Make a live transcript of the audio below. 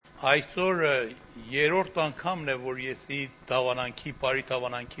Այսօր երրորդ անգամն է, որ ես դավանանքի, բարի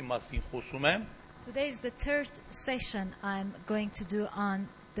դավանանքի մասին խոսում եմ։ Today is the third session I'm going to do on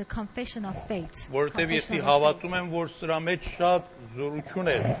the confession of faith. Որովհետև ես հավատում եմ, որ սրա մեջ շատ զորություն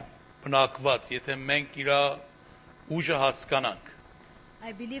է բնակված, եթե մենք իր ուժը հասկանանք։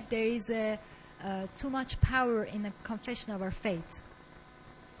 I believe there is too much power in the confession of our faith.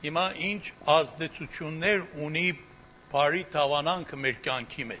 Հիմա ինչ ազդեցություններ ունի բարի դավանանքը մեր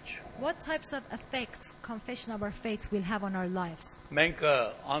կյանքի մեջ։ What types of effects confession of our faith will have on our lives? Մենք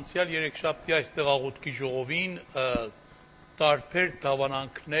անցյալ երեքշաբթի այստեղ աղոթքի ժողովին տարբեր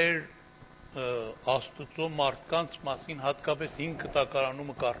դավանանքներ Աստծո մարդկանց մասին հատկապես 5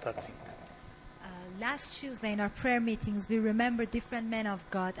 տակարանումը կարդացինք։ Last Tuesday in our prayer meetings we remember different men of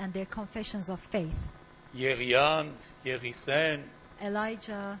God and their confessions of faith. Եղիան, Եղիսեն,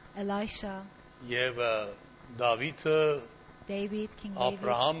 Elijah, Elisha, եւ Դավիթը, David, King David,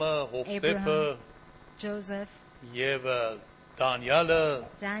 Աբրահամը, Հովսեփը, Abraham, Joseph, եւ Դանիելը,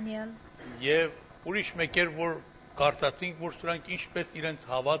 Daniel, եւ ուրիշ մեկեր, որ կարդացինք, որ սրանք ինչպես իրենց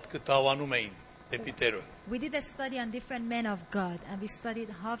հավատքը դավանում էին դեպի Տերը։ We did a study on different men of God and we studied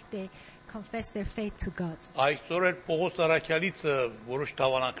how they confessed their faith to God. Այսօր էլ Պողոս Արաքյալից որոշ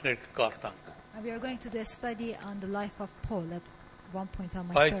դավանանքներ կկարդանք։ And we are going to do a study on the life of Paul at one point on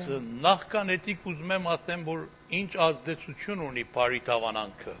my Բայց sermon. նախքան էդիկ ուզում եմ ասեմ, որ ինչ ազդեցություն ունի բարի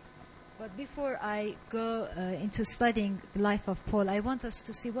դավանանքը։ But before I go into studying the life of Paul, I want us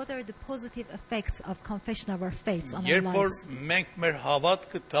to see what are the positive effects of confession of our faith on our Երբ որ lives. մենք մեր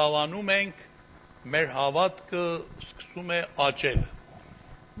հավատքը դավանում ենք, մեր հավատքը սկսում է աճել։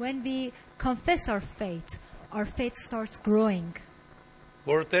 When we confess our faith starts growing.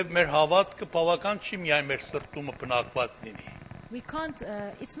 Որովհետև մեր հավատքը բավական չի միայն մեր սրտումը բնակված լինի։ We can't,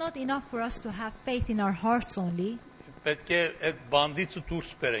 it's not enough for us to have faith in our hearts only. Պետք է այդ բանդիցը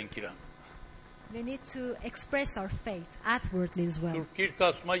դուրս բերենք իրան։ We need to express our faith outwardly as well. Սուրբ Գիրքը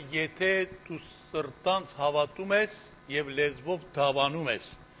ասում է, եթե դու սրտանց հավատում ես եւ լեզվով դավանում ես,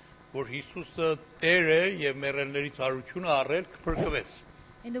 որ Հիսուսը Տեր է եւ մեռելներից հարությունը առել, կփրկվես։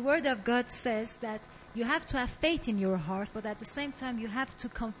 In the Word of God says that you have to have faith in your heart, but at the same time you have to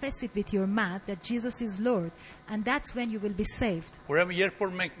confess it with your mouth that Jesus is Lord, and that's when you will be saved. Ուրեմն երբ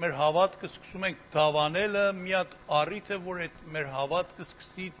որ մենք մեր հավատքը սկսում ենք դավանելը, մի հատ առիթ է, որ այդ մեր հավատքը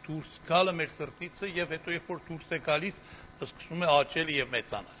սկսի դուրս գալը մեր սրտից եւ հետո երբ որ դուրս է գալիս, սկսում է աճել եւ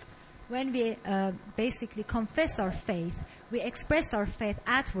մեծանալ։ When we basically confess our faith, we express our faith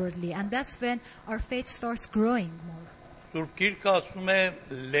outwardly, and that's when our faith starts growing more. Սուրբ Գիրքը ասում է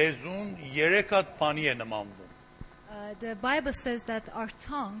լեզուն 3 հատ բանի է նմանվում։ The Bible says that our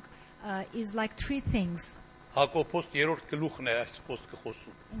tongue is like three things. Հակոբոս 3-րդ գլուխն է այս խոսքը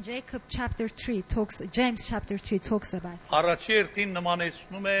խոսում։ In James chapter 3 talks about it. Առաջի երթին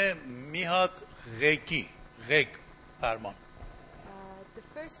նմանեցնում է մի հատ ղեկի, ղեկ արման։ The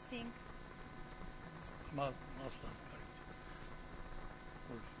first thing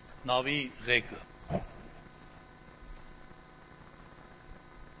Նավի ղեկը։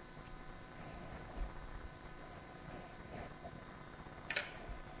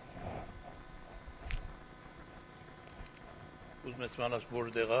 Ուզում ես մանաս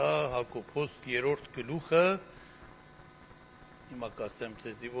որտեղ է Հակոբոս 3-րդ գլուխը, հիմա կասեմ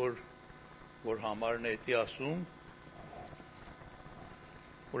ձեզի, որ համարն է էդի ասում,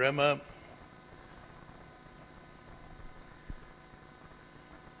 ուրեմն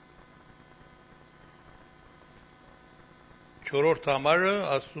չորրորդ համարը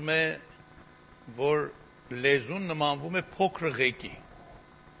ասում է, որ լեզուն նմանվում է փոքր ղեկի։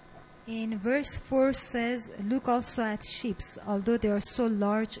 in verse 4 says, look also at sheep, although they are so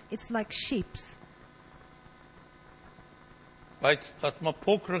large, it's like sheep. Բայց ասում է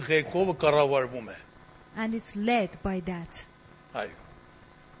փոքր ղեկովը կառավարվում է։ And it's led by that. Այո։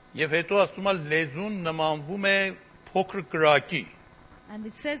 Եվ հետո ասում է լեզուն նմանվում է փոքր կրակի, And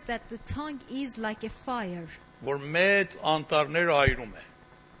it says that the tongue is like a fire որ մեծ անտառներ այրում է։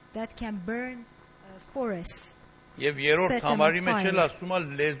 that can burn forests. Եվ երրորդ Set them համարի on մեջ fire. էլ ասում է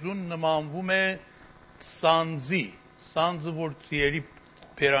լեզուն նմանվում է սանձի, սանձը որ ծիերի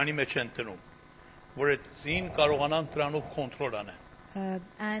բերանի մեջ են տնում, որ այդ ծին կարողանան դրանով կոնտրոլ անեն։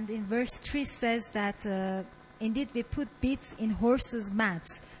 And in verse 3 says that indeed we put bits in horses'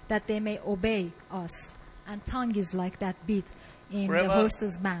 mouths that they may obey us. And tongue is like that bit in the Ուրեմն,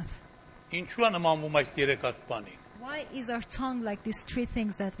 horse's mouth. Ինչու է նմանվում այս 3 հատ բանի։ Why is our tongue like these three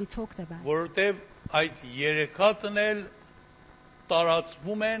things that we talked about? Որովհետև այդ 3 հատն էլ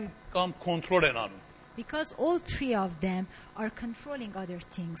տարածվում են կամ կոնտրոլ են անում։ Because all three of them are controlling other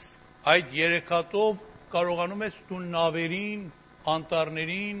things. Այդ 3 հատով կարողանում ես դու նավերին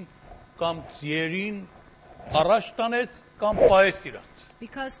անտառներին կամ ձիերին առաջ տանես կամ պահես իրանց։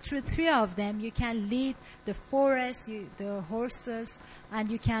 Because through three of them, you can lead the forest, the horses,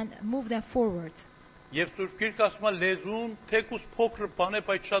 and you can move them forward. Եվ Սուրբ Գիրքը ասում է լեզուն թեկուս փոքր բան է,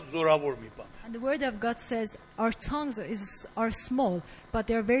 բայց շատ զորավոր մի բան է։ And the word of God says our tongues are small, but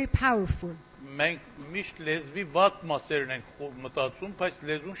they are very powerful. Մենք միշտ լեզվի վատ մասերն ենք մտածում, բայց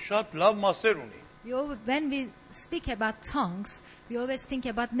լեզուն շատ լավ մասեր ունի։ When we speak about tongues, we always think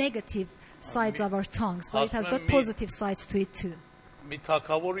about negative sides of our tongues, but it has got positive sides to it too. Մի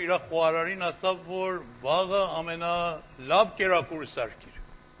թագավոր իր խոհարարին ասավ, որ վաղը ամենալավ կերակուրը սարքիր։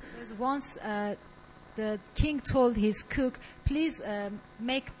 Once the king told his cook, please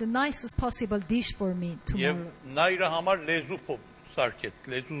make the nicest possible dish for me tomorrow. Եվ նա իր համար լեզու սարքեց,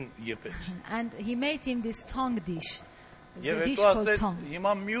 լեզու եպեց։ And he made him this tongue dish. It's Եվ a dish հետո called ասեց, tongue.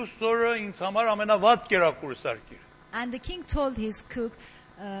 հիմա մյուս օրը ինձ համար ամենավատ կերակուրը սարքիր։ And the king told his cook,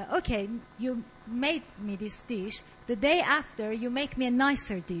 okay, you made me this dish. The day after, you make me a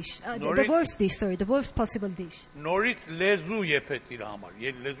nicer dish. The worst dish, sorry, the worst possible dish. Նորից լեզու եպեց իր համար,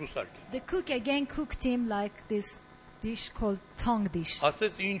 լեզու սարքեց։ The cook again cooked him like this dish called tongue dish.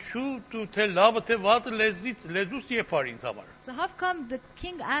 Ասեց ինչու դու թե լավը թե վատը լեզուս եպար ինձ համար։ So how come the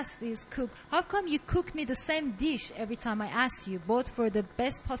king asked his cook, how come you cook me the same dish every time I ask you, both for the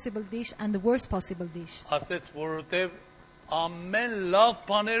best possible dish and the worst possible dish? Ասեց, որովհետև ամեն լավ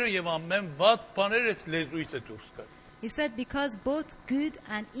բաները եւ ամեն վատ բաները լեզուից է դուրս գալիս։ He said, because both good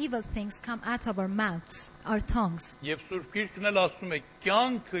and evil things come out of our mouths, our tongues. Եվ Սուրբ Գիրքն էլ ասում է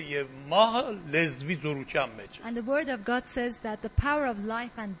կյանքը եւ մահը լեզվի զորության մեջ է։ And the word of God says that the power of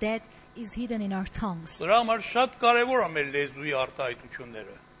life and death is hidden in our tongues. Դրա համար շատ կարեւոր է մեր լեզուի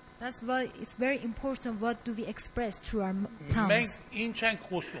արտահայտությունները։ That's why it's very important what do we express through our tongues. Մենք ինչ ենք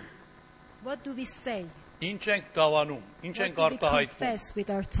խոսում, What do we say? ինչ ենք դավանում, ինչ What ենք do we արտահայտվում։ confess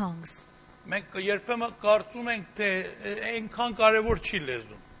with our tongues? Մենք երբեմն կարծում ենք, թե այնքան կարեւոր չի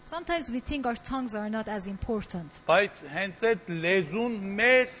լեզուն, Sometimes we think our tongues are not as important. բայց հենց այդ լեզուն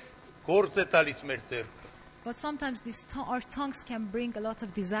մեծ գործ է տալիս մեր ձեռքը։ But sometimes our tongues can bring a lot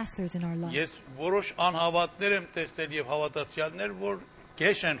of disasters in our lives. Ես որոշ անհավատներ եմ տեսել եւ հավատացյալներ, որ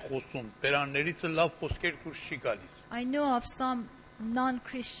գեշ են խոսում, բերաններից լավ խոսքեր դուրս չի գալիս։ I know of some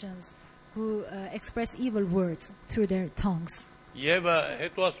non-Christians who express evil words through their tongues. Եվ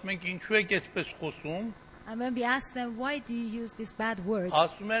հետո ասում ենք ինչու եք այսպես խոսում, And when we ask them, why do you use these bad words?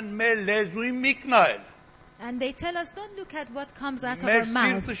 ասում են մեր լեզուի միկնայել, And they tell us, don't look at what comes out of մեր our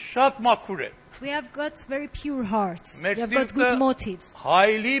mouth. սիրտը շատ մաքուր է, We have got very pure hearts. We մեր have got good սիրտը motives.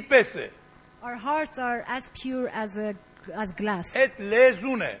 հայլի պես է, Our hearts are as pure as glass. այդ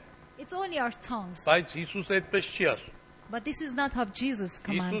լեզուն է, It's only our tongues. բայց Հիսուս այդպես չի ասում։ But this is not how Jesus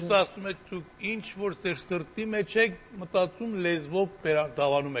commands Հիսուս us. ասում է դուք ինչ որ ձեր սրտի մեջ եք մտածում լեզվով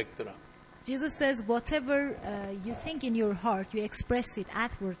դավանում եք դրան։ Jesus says, whatever you think in your heart, you express it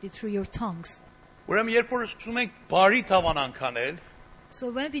outwardly through your tongues. Ուրեմն երբ որ սկսում ենք բարի թավանանք անել, So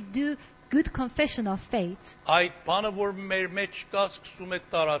when we do good confession of faith, այդ բանը որ մեր մեջ կա, սկսում է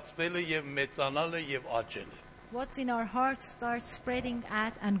տարածվելը եւ մեծանալը եւ աճելը։ what's in our hearts starts spreading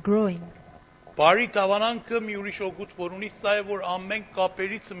out and growing. Բարի թավանանքը մի ուրիշ օգուտ որ ունի, սա է որ ամեն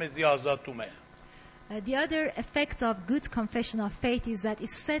կապերից մեզի ազատում է։ The other effect of good confession of faith is that it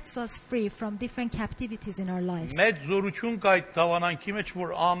sets us free from different captivities in our lives. Մեծ զորություն կա այդ թավանանքի մեջ,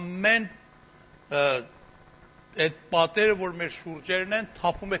 որ ամեն այդ պատերը, որ մեր շուրջերն են,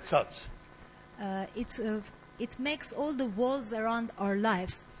 թափում է ցած։ It makes all the walls around our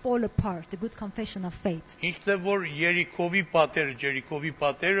lives fall apart, the good confession of faith. Ինչտեղ որ Երիքովի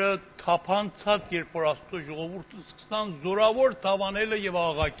պատերը թափանցած, երբ որ Աստծո ժողովուրդը սկսան զորավոր թավանելը եւ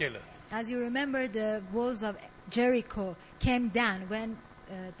աղաղակելը։ As you remember, the walls of Jericho came down when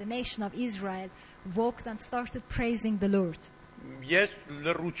the nation of Israel walked and started praising the Lord. Ես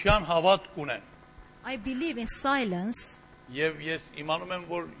լռության հավատք ունեմ։ I believe in silence, Եվ ես իմանում եմ,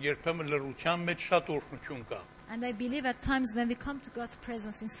 որ երբեմն լռության մեջ շատ օրհնություն կա։ and I believe at times when we come to God's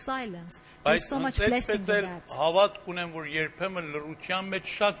presence in silence, Բայց there's so much blessing in այդպես էլ that. հավատք ունեմ, որ երբեմն լռության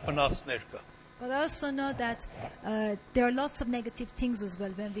մեջ շատ վնասներ կա։ But I also know that there are lots of negative things as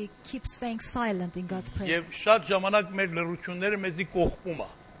well when we keep staying silent in God's presence. Եվ շատ ժամանակ մեր լռությունները մեզի կողպում է։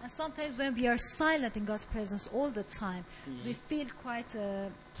 And sometimes when we are silent in God's presence all the time, we feel quite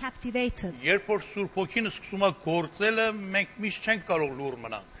captivated. Երբ որ Սուրբ Հոգին սկսում է գործելը, մենք միշտ չենք կարող լուռ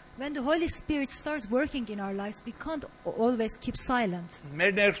մնալ։ When the Holy Spirit starts working in our lives, we can't always keep silent.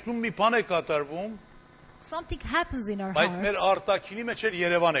 Մեր ներսում մի բան է կատարվում, Something happens in our բայց մեր hearts. արտաքինի մեջ էլ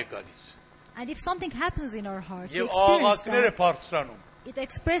Երևան է գալիս։ And if something happens in our hearts, we Եվ experience աղաղակներ է that. բարձրանում։ it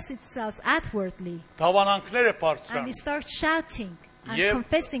expresses itself outwardly. Թավանանքներ է And բարձրանում։ we start shouting and Եվ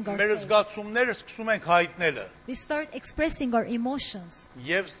confessing our մեր faith. զգացումները սկսում ենք հայտնելը։ We start expressing our emotions.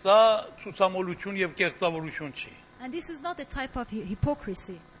 Եվ սա ցուցամոլություն եւ կեղծավորություն չի, And this is not a type of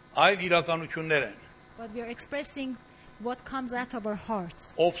hypocrisy, այլ իրականություններ են։ but we are expressing what comes out of our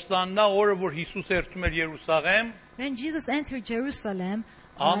hearts. Օվսաննա օրը, որ Հիսուս երթում էր Երուսաղեմ, When Jesus entered Jerusalem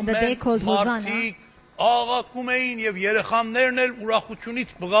on the day ամեն called Hosanna, մարդիկ աղաղակում էին եւ երեխաներն էլ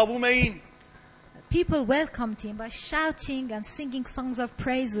ուրախությունից բղավում էին people welcomed him by shouting and singing songs of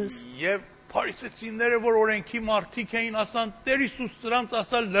praises. եւ փարիսեցիները, որ օրենքի մարդիկ էին, ասան Տեր Հիսուս սրանց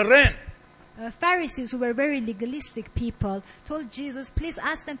ասա լռեն։ Pharisees, who were very legalistic people, told Jesus, please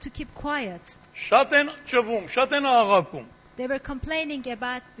ask them to keep quiet. Շատ են ճվում, շատ են աղաղակում։ They were complaining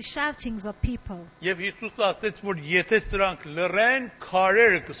about the shoutings of people. Եվ Հիսուսը ասեց, որ եթե սրանք լռեն,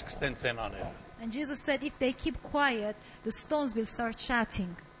 քարերը կսկսեն ցենանել։ And Jesus said, if they keep quiet, the stones will start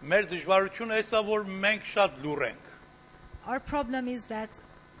shouting. Մեր դժվարությունը էսա, որ մենք շատ լուռ ենք։ Our problem is that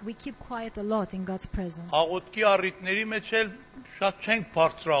we keep quiet a lot in God's presence. Աղոթքի առիթների մեջ էլ շատ չենք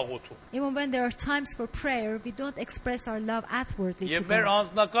բարձր աղոթում։ Even when there are times for prayer, we don't express our love outwardly to Եվ մեր God.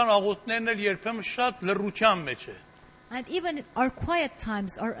 անձնական աղոթներն էլ երբեմն շատ լռության մեջ է։ And even our quiet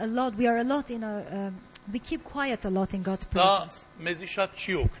times are a lot, we keep quiet a lot in God's Դա presence. մեզի շատ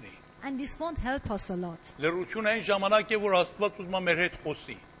չի օգնի։ And this won't help us a lot. Լռությունը այն ժամանակ է, որ Աստված ուզում է մեր հետ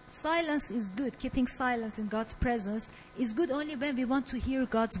խոսի։ Silence is good. Keeping silence in God's presence is good only when we want to hear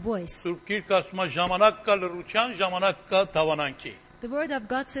God's voice. Սուրբ Գիրքը ասում է ժամանակ կա լռության, ժամանակ կա դավանանքի։ The Word of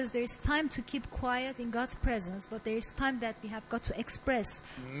God says there is time to keep quiet in God's presence, but there is time that we have got to express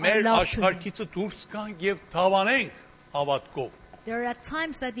our Մեր love to Him. աշխարհքից դուրս գանք եւ դավանենք հավատքով։ There are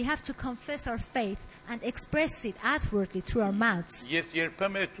times that we have to confess our faith and express it outwardly through our mouths. Ես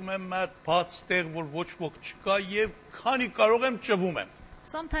երբեմն հետում եմ մատ բաց տեղ, որ ոչ ոք չկա եւ քանի կարող եմ ճվում եմ։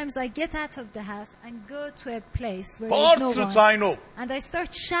 Sometimes I get out of the house and go to a place where there is no Բարձր one, ցայնով։ and I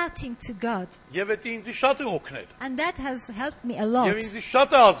start shouting to God. Եվ դա ինձ շատ է օգնել։ And that has helped me a lot. Եվ ինձ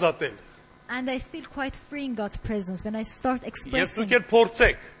շատ է ազատել։ And I feel quite free in God's presence when I start Եվ expressing. դուք էլ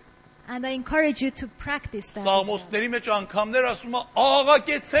փորձեք։ And I encourage you to practice that. as well. Սաղմոսների մեջ անգամներ ասում է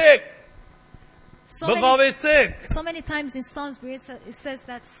աղաղակեցեք, բղավեցեք։ So many times in Psalms where it says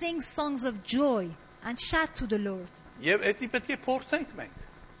that sing songs of joy and shout to the Lord. Եվ դա պետք է փորձենք մենք։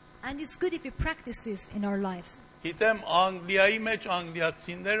 And it's good if we practice this in our lives. Գիտեմ Անգլիայի մեջ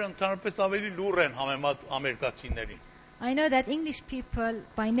անգլիացիները ընդհանրապես ավելի լուռ են համեմատ ամերիկացիներին։ I know that English people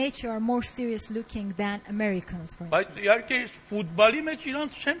by nature are more serious looking than Americans, for Բայց instance. իհարկե ֆուտբոլի մեջ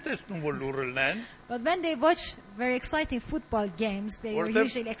իրանց չեմ տեսնում որ լուռ լինեն։ But when they watch very exciting football games, they are Որտեղ-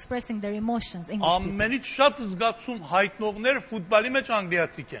 usually expressing their emotions. English people. Ամենից շատ զգացում հայտնողները ֆուտբոլի մեջ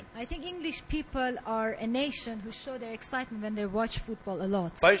անգլիացիք են։ I think English people are a nation who show their excitement when they watch football a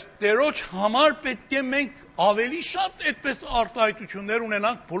lot. Բայց Տերոջ համար պետք է մենք ավելի շատ այդպես արտահայտություններ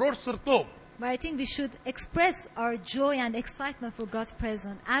ունենանք բոլոր սրտով։ But I think we should express our joy and excitement for God's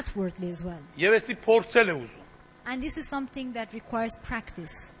presence outwardly as well. Եվ էսի փորձել է ուզում։ And this is something that requires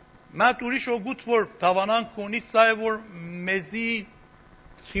practice. Մատ ուրիշ օգուտ որ դավանանք ունի, սա է որ մեզի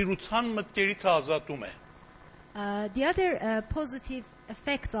ցիրուցան մտքերից ազատում է։ The other positive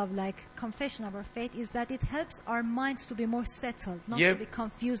effect of confession of our faith is that it helps our minds to be more settled, not to Եվ be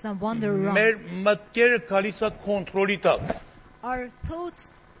confused and wander around. Մեր մտքերը գալիս է կոնտրոլի տակ։ Our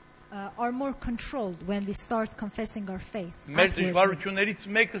thoughts are more controlled when we start confessing our faith. Մեր outwardly. դժվարություններից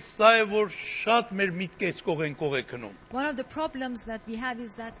մեկը սա է որ շատ մեր միտքը կողեն է քնում։ One of the problems that we have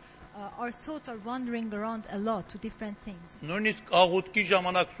is that our thoughts are wandering around a lot to different things. Նույնիսկ աղոթքի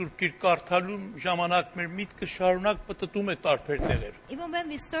ժամանակ Սուրբ Գիրք կարդալու ժամանակ մեր միտքը շարունակ պտտում է տարբեր տեղեր։ Even when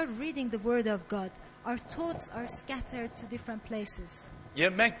we start reading the Word of God, our thoughts are scattered to different places.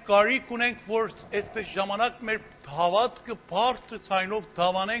 Եվ մենք կարիք ունենք որ այսպես ժամանակ մեր հավատքը բարձր ցայնով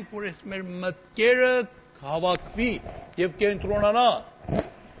դավանենք որ այս մեր մտքերը հավաքվի եւ կենտրոնանա։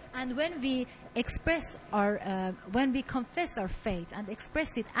 And when we confess our faith and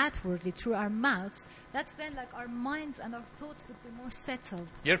express it outwardly through our mouths, that's when our minds and our thoughts would be more settled.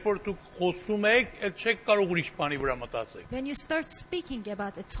 Երբ որ դուք խոսում եք, էլ չեք կարող ուրիշ բանի վրա մտածեք։ When you start speaking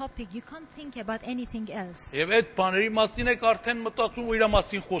about a topic, you can't think about anything else. Եվ այդ բաների մասին եք արդեն մտածում ու իր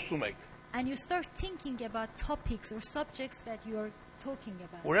մասին խոսում եք։ And you start thinking about topics or subjects that you are talking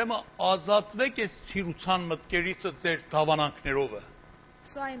about. Ուրեմն ազատվեք այս ցիրուցան մտքերից ձեր դավանանքներով։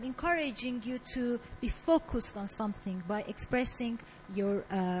 So I am encouraging you to be focused on something by expressing your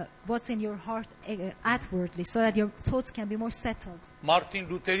what's in your heart outwardly, so that your thoughts can be more settled. Մարտին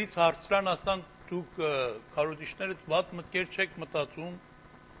Լութերից հարցրան ասան դուք քարոզիչներդ ված մտքեր չեք մտածում։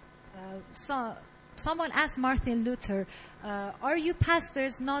 someone asked Martin Luther, are you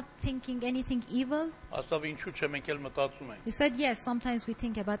pastors not thinking anything evil? Ասավ ինչու՞ չէ մենք էլ մտածում ենք։ He said, yes, sometimes we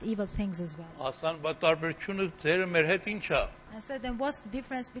think about evil things as well. Ասան, բա տարբերությունը ձերը մեր հետ ինչ է։ I said, then what's the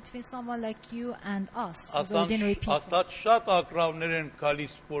difference between someone like you and us, as Ասան, ordinary people? ասած շատ ակրավներ են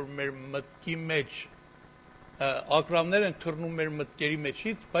գալիս, որ մեր մտքի մեջ ակրավներ են թռնում մեր մտքերի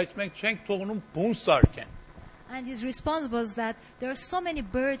մեջից, բայց մենք չենք թողնում բուն սարքեն։ And his response was that there are so many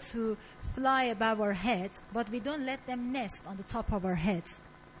birds who fly above our heads, but we don't let them nest on the top of our heads.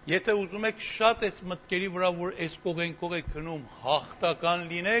 Եթե ուզում եք շատ այս մտքերի վրա, որ այս կողեն կողե քնում հաղթական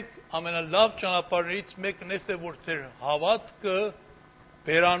լինեք, ամենալավ ճանապարհներից մեկն է, որ ձեր հավատքը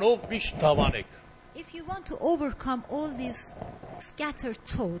բերանով միշտ դավանեք։ If you want to overcome all these scattered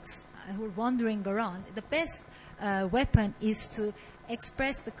thoughts who are wandering around, the best weapon is to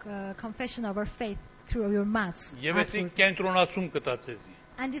express the confession of our faith through your mouth. Եվ այսինքն կենտրոնացում կտա ձեզի։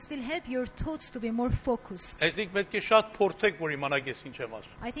 And this will help your thoughts to be more focused. Այսինքն պետք է շատ փորձեք, որ իմանաք ես ինչ եմ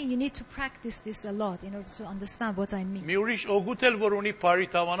ասում։ I think you need to practice this a lot in order to understand what I mean. Մի ուրիշ օգուտ էլ որ ունի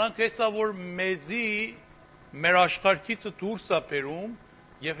բարիթավանանք, հեսա որ մեզի մեր աշխարհքից դուրս է բերում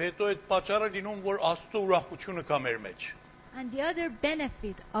եւ հետո այդ պատճառը լինում, որ Աստծո ուրախությունը կա մեր մեջ։ And the other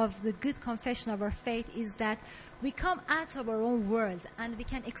benefit of the good confession of our faith is that we come out of our own world and we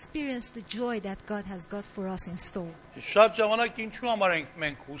can experience the joy that God has got for us in store. Շատ ժամանակ ինչու համար ենք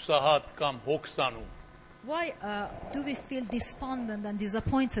մենք հուսահատ կամ հոգսանում։ Why do we feel despondent and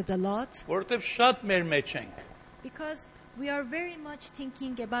disappointed a lot? Որովհետեւ շատ մեր մեջ ենք։ Because we are very much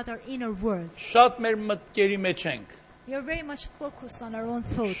thinking about our inner world. Շատ մեր մտքերի մեջ ենք։ We are very much focused on our own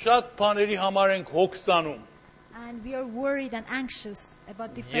thoughts. Շատ բաների համար ենք հոգսանում։ And we are worried and anxious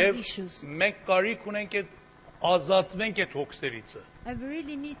about different issues. Մենք կարիք ունենք այդ ազատվենք այդ հոգսերից։ And we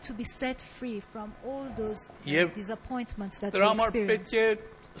really need to be set free from all those disappointments that we Դրա համար experience. պետք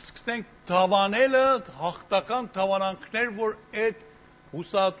է սկսենք դավանելը հաղթական դավանանքներ, որ այդ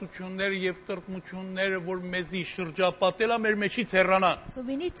հուսահատությունները եւ տրտմությունները, որ մեզի շրջապատել է, մեր մեջից հեռանան։ So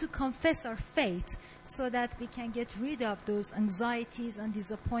we need to confess our faith so that we can get rid of those anxieties and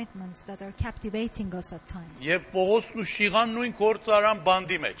disappointments that are captivating us at times. Եվ Պողոսն ու Շիղան նույն գործը արան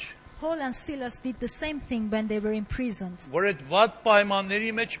բանդի մեջ։ Paul and Silas did the same thing when they were imprisoned. Որ այդ վատ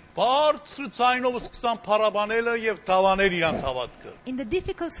պայմանների մեջ բարձր ցայնով սկսան փառաբանելը եւ դավանել իրանց հավատքը։ In the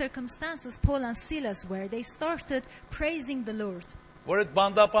difficult circumstances Paul and Silas were, they started praising the Lord. Որ այդ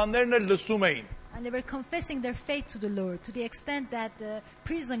բանդապաններն էլ լսում էին։ And they were confessing their faith to the Lord to the extent that the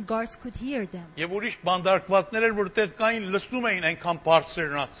prison guards could hear them. Եվ ուրիշ բանդարկվածներ էլ որ դեռ կային լսում էին այնքան բարձր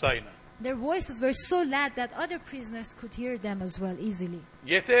նրանց ցայնը։ Their voices were so loud that other prisoners could hear them as well easily.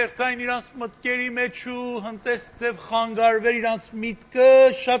 Եթե երթային իրանց մտքերի մեջ ու հնտեսցև խանգարվեր իրանց միտքը,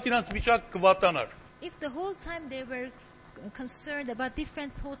 շատ իրանց վիճակ կվատանար։ If the whole time they were concerned about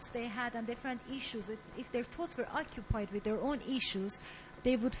different thoughts they had and different issues, if their thoughts were occupied with their own issues,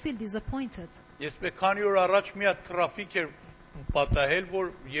 they would feel disappointed. Ես քանի օր առաջ մի հատ տրաֆիկ էր պատահել, որ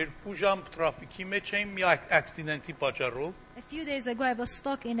 2 ժամ տրաֆիկի մեջ էին մի ակսիդենտի պատճառով։ A few days ago I was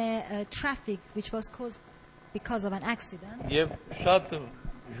stuck in a traffic which was caused because of an accident. Եվ շատ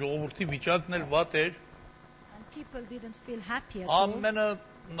ժողովրդի վիճակն էլ վատ էր։ And people didn't feel happy at all. Ամենը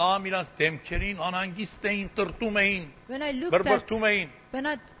նամ իրանց դեմքերին անհանգիստ էին, տրտում էին, բրբրտում էին։ When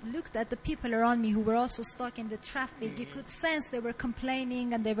I looked at the people around me who were also stuck in the traffic, you could sense they were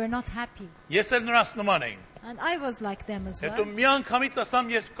complaining and they were not happy. Ես էլ նրանց նման էին։ And I was like them as Հետո well. մի անգամից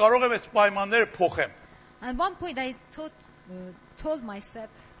ասամ ես կարող եմ այս պայմանները փոխեմ։ At one point I told myself,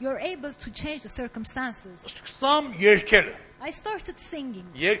 you're able to change the circumstances. Սկսամ երգել։ I started singing.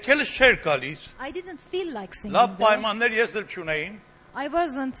 Երգելը չէր գալիս։ I didn't feel like singing. Լավ though. պայմաններ ես էլ չունեին։ I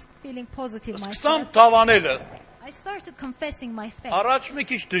wasn't feeling positive Սկսամ myself. դավանելը։ I started confessing my faith. Առաջ մի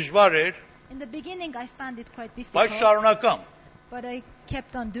քիչ դժվար էր, In the beginning I found it quite բայց difficult, շարունակամ։ but I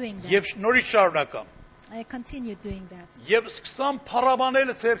kept on doing that. Եվ նորից շարունակամ։ I continued doing that. Եվ սկսամ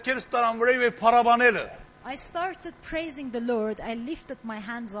փառաբանելը, ցերքերս տարան վրայ եւ փառաբանելը։ I started praising the Lord. I lifted my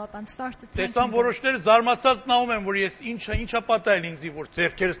hands up and started thanking Տեսան Him. որոշները զարմացած նայում են, որ ես ինչա պատահել ինձի, որ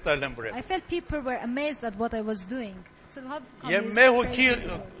ցերքերս տալն եմ վրայ։ I felt people were amazed at what I was doing. So how come Եվ he's մեր հոգի praising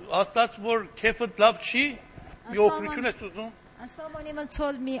the Lord? ասաց, որ քեֆդ լավ չի, մի օգնություն ես ուզում։ And someone even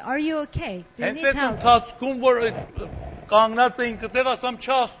told me, are you okay? Do you Հենց need այդ help? ընթացքում որ կանգնած էին կտեղ, ասամ,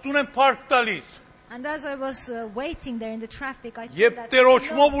 չա, Աստուն եմ փառք տալիս։ And as I was waiting there in the traffic, I Եվ thought that,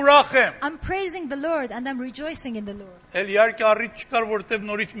 Տերոջմով ուրախ եմ։ I'm praising the Lord and I'm rejoicing in the Lord. Էլ իհարկե առիթ չկար, որտեվ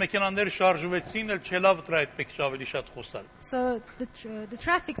նորից մեքենաները շարժվեցին, էլ չելավ դրա այդպես ավելի շատ խոսալ։ So the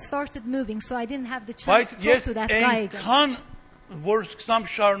traffic started moving, so I didn't have the chance Բայց to talk ես to that guy again. այնքան որ սկսամ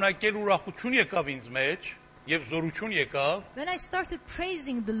շարունակել ուրախություն եկավ ինձ մեջ եւ զորություն եկավ, When I started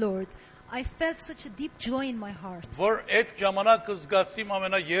praising the Lord, I felt such a deep joy in my heart. Որ այդ ժամանակը զգացի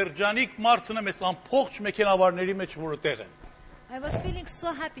ամենաերջանիկ մարդն եմ այս ամբողջ մեքենավարների մեջ որը տեղ են։ I was feeling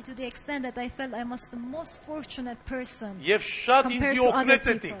so happy to the extent that I felt I was the most fortunate person Եվ շատ compared ինձ to other օգնեց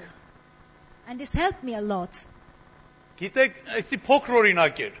people. էտիկ։ And this helped me a lot. Գիտեք, այսի փոքր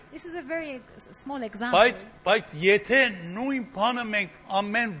օրինակ էր։ This is a very small example. Բայց եթե նույն բանը մենք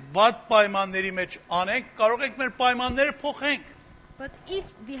ամեն վատ պայմանների մեջ անենք, կարող ենք մեր պայմանները փոխենք։ But if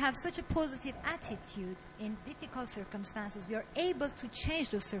we have such a positive attitude in difficult circumstances, we are able to change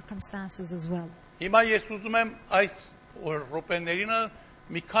those circumstances as well. Հիմա ես ուզում եմ այս րոպեներինը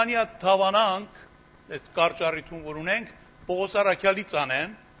մի քանի հատ թավանանք, այս կարճ առիթում որ ունենք, Պողոս Արաքյալից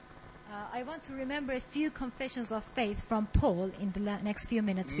անեն, I want to remember a few confessions of faith from Paul in the next few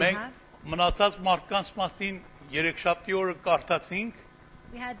minutes we մենք have. մնացած մարդկանց մասին երեքշաբթի օրը կարդացինք,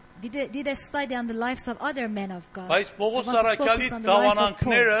 We did a study on the lives of other men of God. բայց Պողոս I want to Արաքյալի focus on the life of Paul.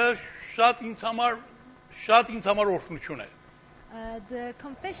 թավանանքները շատ ինձ համար օրհնություն է։ The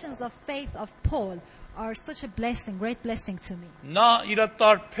confessions of faith of Paul are such a blessing, great blessing to me. Նա իր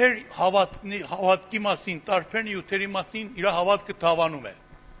տարբեր հավատքի մասին, տարբեր նյութերի մասին իր հավատքը թավանում է։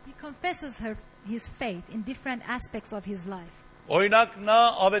 He confesses his faith in different aspects of his life. Օրինակ նա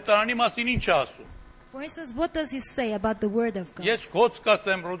ավետարանի մասին ինչ է ասում։ For instance, what does he say about the word of God? Ես գոց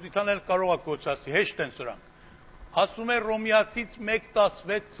կասեմ, Ռոզիտան էլ կարող է գոցասի, հեշտ են սրանք։ Ասում է Ռոմիացից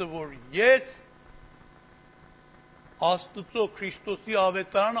 1:16-ը, որ ես Աստծո Քրիստոսի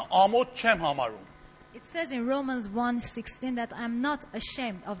ավետարանը ամոթ չեմ համարում, It says in Romans 1:16 that I'm not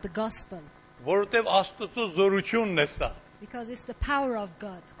ashamed of the gospel որովհետև Աստծո զորությունն է սա։ because it's the power of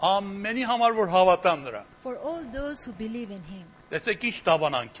God Ամենի համար որ հավատան նրան։ for all those who believe in him. Տեսեք ինչ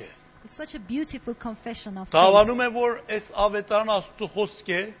տավանանք է։ It's such a beautiful confession of faith. Տավանում է, որ այս ավետարանը Աստծո խոսք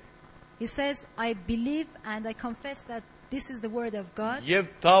է, He says, I believe and I confess that this is the word of God. եւ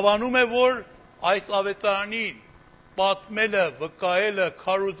տավանում է, որ այս ավետարանին պատմելը, վկայելը,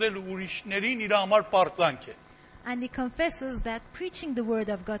 քարոզելը ուրիշներին իր համար պարծանք է։ And he confesses that preaching the word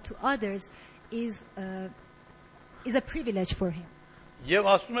of God to others is a privilege for him. Եվ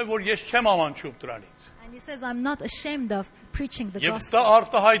ասում է, որ ես չեմ ամանչում դրանից։ And he says, I'm not ashamed of preaching the Եվ gospel. դա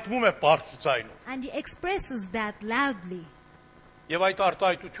արտահայտվում է բարձրացայնով։ And he expresses that loudly. Եվ այդ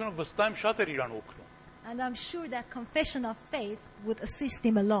արտահայտությունը վստահ եմ շատ էր իրան օգնում։ And I'm sure that confession of faith would assist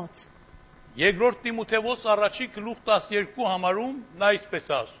him a lot. Երկրորդ Տիմոթեոս առաջի գլուխ 12 համարում նա այսպես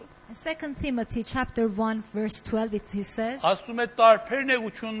է ասում։ In 2 Timothy chapter 1 verse 12 he says, Ասում է տարբեր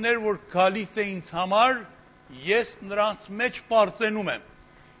նեղություններ, որ գալիս է ինձ համար, ես նրանց մեջ պարծենում եմ։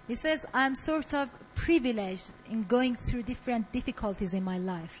 he says, I'm sort of privileged in going through different difficulties in my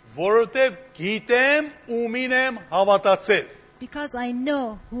life Որովհետև գիտեմ ումին եմ հավատացել։ because I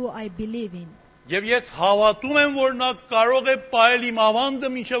know who I believe in. Եվ ես հավատում եմ, որ նա կարող է պահել իմ ավանդը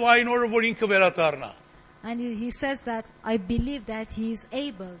մինչև այն օրը, որ ինքը վերադառնա։ And he says that I believe that he is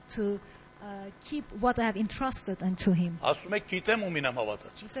able to keep what I have entrusted unto him. Ասում է գիտեմ ումին եմ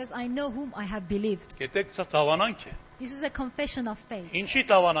հավատացել։ He says, I know whom I have believed. Գիտեք, սա տավանանք է։ This is a confession of faith. Ինչի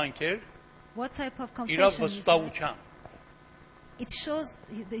տավանանք էր։ What type of Իր confession is that? վստահության։ It shows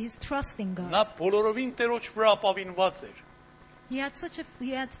his trust in God. Նա բոլորովին Տերոջ վրա ապավինված էր։ He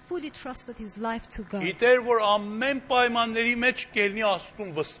had fully trusted his life to God. Գիտեր, որ ամեն պայմանների մեջ կելնի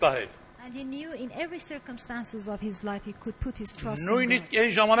Աստծուն վստահել։ And he knew in every circumstances of his life he could put his trust in Նույնիսկ God.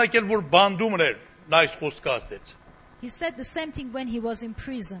 այն ժամանակ էլ որ բանդումն էր, նա այս խոսքը ասեց։ He said the same thing when he was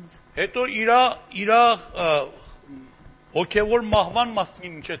imprisoned. Հետո իր հոգևոր մահվան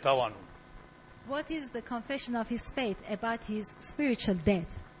մասին ինչ է տավանում։ What is the confession of his faith about his spiritual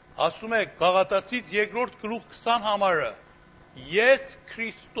death? Ասում է Գաղատացից 2-րդ գլուխ 20 համարը. Ես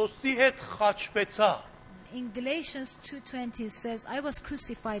Քրիստոսի հետ խաչվեցա, In Galatians 2:20 it says, I was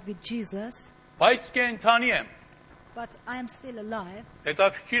crucified with Jesus, բայց կենթանի եմ։ but I am still alive.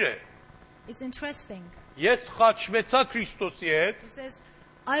 Հետաքրքիր է։ It's interesting. Ես խաչվեցա Քրիստոսի հետ, It says,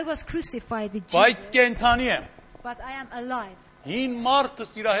 I was crucified with բայց Jesus, կենթանի եմ։ but I am alive. Հին մարդը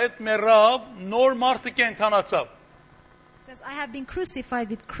իր հետ մեռավ, նոր մարդը կենթանացավ։ It says, I have been crucified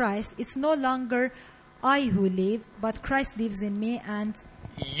with Christ. It's no longer I who live, but Christ lives in me, and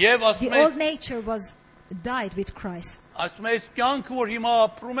Եվ the old nature was died with Christ. ասում է, այս կյանքը, որ հիմա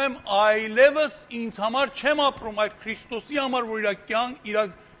ապրում եմ, այլևս ինձ համար չեմ ապրում, այլ Քրիստոսի համար,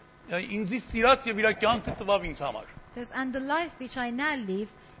 որ ինձի սիրած եւ իր կյանքը տվավ ինձ համար։ It says, and the life which I now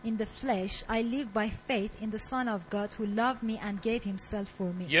live in the flesh, I live by faith in the Son of God who loved me and gave himself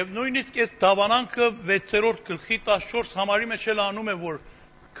for me. Եվ նույնիսկ այս դավանանքը 6-րդ գլխի 14 համարի մեջ էլ անում է, որ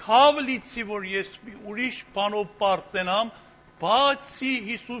քավլիցի, որ ես մի ուրիշ բանով պարտենամ, բացի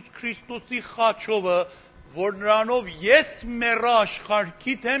Հիսուս Քրիստոսի խաչովը, որ նրանով ես մեռա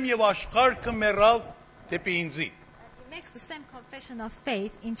աշխարհքիդ եմ եւ աշխարհքը մեռավ դեպի ինձի։ He makes the same confession of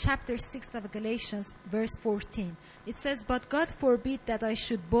faith in chapter 6 of Galatians, verse 14. It says, "But God forbid that I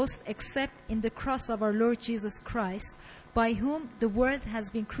should boast except in the cross of our Lord Jesus Christ, by whom the world has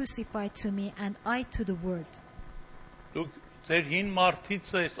been crucified to me and I to the world." Դուք ձեր հին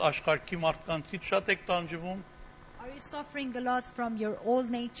մարդից այս աշխարհքի մարդկանցից շատ եք տանջվում։ Are you suffering a lot from your old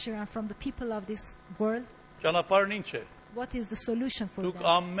nature and from the people of this world? Ճանապարհն ինչ է։ What is the solution for Դուք that?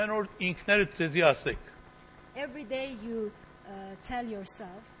 ամեն օր ինքներդ ձեզի ասեք։ Every day you tell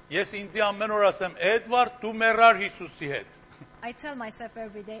yourself, Ես ինձ ամեն օր ասեմ, Էդվարդ, դու մեռար Հիսուսի հետ։ I tell myself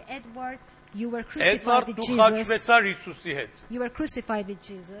every day, Edward, you were crucified Էդվարդ, with դու Jesus. խաչվեցար Հիսուսի հետ։ You were crucified with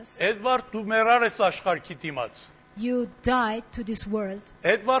Jesus. Էդվարդ, դու մեռար ես աշխարհքի դիմաց։ You died to this world.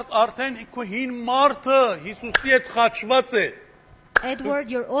 Էդվարդ, արդեն քո հին մարդը Հիսուսի հետ խաչված է։ Edward,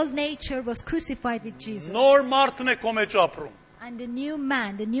 your old nature was crucified with Jesus. Նոր մարդն է քո մեջ ապրում։ And the new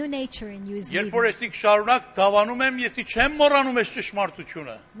man, the new nature in you is Երբ որ living. էսիկ շարունակ դավանում եմ, ես չեմ մոռանում այս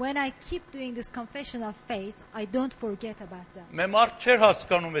ճշմարտությունը։ When I keep doing this confession of faith, I don't forget about that. Մե մարդ չէր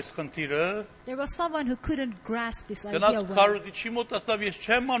հասկանում այս խնդիրը։ There was someone who couldn't grasp this idea Գնաց well. քարոզիչի մոտ ասավ, ես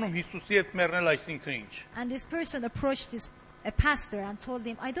չեմ անում Հիսուսի հետ մեռնել այսինքն ինչ։ And this person approached a pastor and told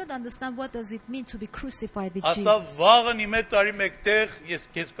him, I don't understand what does it mean to be crucified with Ասավ, Jesus. վաղը նիմե տարի մեկտեղ ես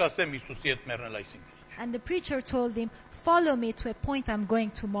քեզ կասեմ Հիսուսի հետ մեռնել այսինքն ինչ։ And the preacher told him, follow me to a point I'm going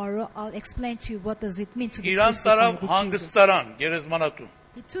tomorrow. I'll explain to you what does it mean to be Իրան տարավ crucified with Jesus. հանգստարան, գերեզմանատուն։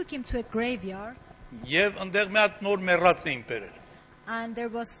 He took him to a graveyard. Եվ այնտեղ մի հատ նոր մեռած էին բերել։ And there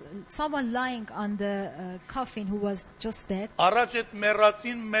was someone lying on the coffin who was just dead. Առաջ այդ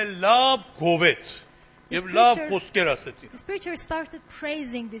մեռածին մե լավ գովեց։ Եվ This լավ preacher- խոսքեր ասեցին։ This preacher started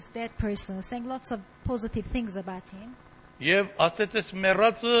praising this dead person, saying lots of positive things about him. Եվ ասեց այս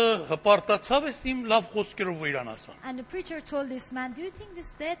մեռածը հպարտացավ էս իմ լավ խոսքերով որ իրան ասան։ And the preacher told this man, do you think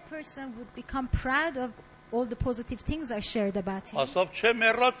this dead person would become proud of all the positive things I shared about him? Ասավ, չէ,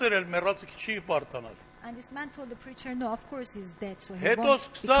 մեռած էր, էլ մեռածը չի հպարտանալ։ And this man told the preacher, no, of course he's dead, so he Հետո won't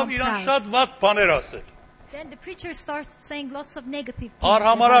սկսավ become իրան proud. շատ վատ բաներ ասել։ Then the preacher started saying lots of negative things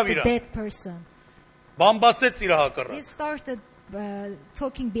Արհամարավ about the իրան։ dead person. Բամբասեց իր He հակառակ։ started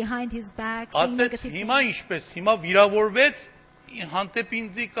talking behind his back, saying Ասեց, negative հիմա things. ինչպես, հիմա վիրավորվեց հանդեպ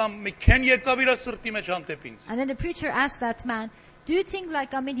ինձի կամ քեն եկավ իր սրտի մեջ հանդեպ ինձ։ And then the preacher asked that man, do you think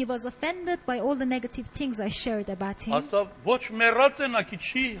he was offended by all the negative things I shared about him? Ասավ, ոչ մեռած է նա,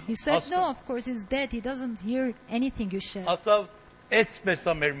 չի He said, no, հասկանում։ of course he's dead. He doesn't hear anything you shared. Ասավ, այսպես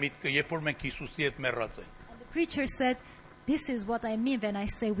է մեր միտքը, երբ որ մենք Հիսուսի հետ մեռած ենք։ And the preacher said, this is what I mean when I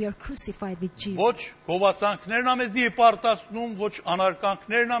say we are crucified with Jesus. Ոչ գովացանքներն ա մեզի պարտացնում, ոչ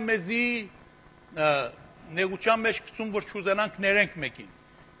անարկանքներն ա մեզի նեղության մեջ գցում, որ չուզենանք ներենք մեկին։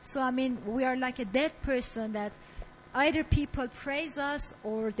 So, we are like a dead person that either people praise us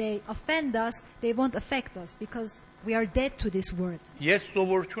or they offend us, they won't affect us because we are dead to this world. Ես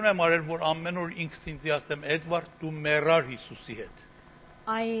սովորություն եմ արել, որ ամեն օր ինքս ինձ ասեմ, Էդվարդ, դու մեռար Հիսուսի հետ։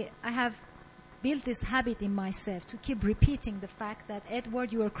 I have built this habit in myself to keep repeating the fact that,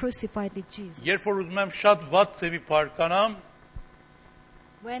 Edward, you are crucified with Jesus. Երբ որ ուզում եմ շատ վատ ծեվի բարկանամ,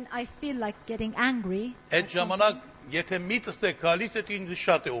 When I feel like getting angry, այդ at something, ժամանակ եթե միտս է գալիս, այդ ինձ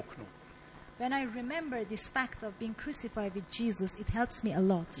շատ է օգնում։ when I remember this fact of being crucified with Jesus, it helps me a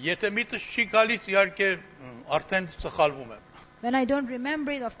lot. Եթե միտս չի գալիս, իհարկե արդեն սխալվում եմ։ When I don't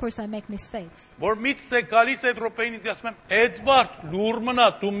remember it, of course, I make mistakes. Որ միտս է գալիս այդ րոպեին ինձ ասում եմ, Էդվարդ, լուր մնա,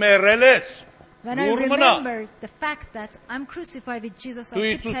 դու մեռել ես։ When I Լուր մնա, remember the fact that I'm crucified with Jesus, I դու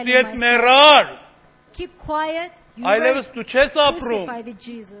keep Հիսուսի telling հետ myself, մեռար։ keep quiet. You Այլևս were դու չես ապրում։ crucified with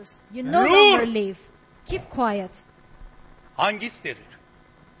Jesus. You no Լուր. longer live. Keep quiet. Հանգիստ էր։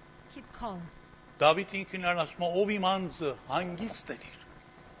 Keep calm. Դավիթ ինքն իրան ասում է, ով իմ անձը հանգիստ էր։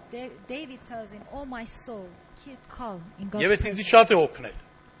 David tells him, oh my soul, keep calm in God's Եվ ես ինձ presence. շատ է օգնել։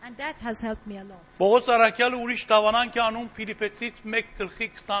 And that has helped me a lot. Պողոս Արաքյալը ուրիշ տավանանք է անում Ֆիլիպեցից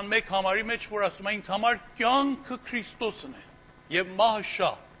 1:21 համարի մեջ, որ ասում է ինձ համար կյանքը Քրիստոսն է եւ մահը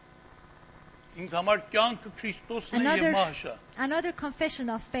շահ։ Ինձ համար կյանքը Քրիստոսն է եւ մահը շահ։ Another confession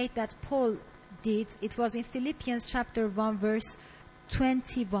of faith that Paul did, it was in Philippians chapter 1 verse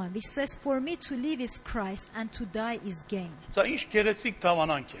 21, which says, for me to live is Christ and to die is gain. Սա ինչ գեղեցիկ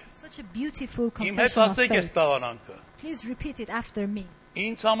տավանանք է։ Such a beautiful Իմ հետ confession of ասեք այս faith. տավանանքը։ Please repeat it after me.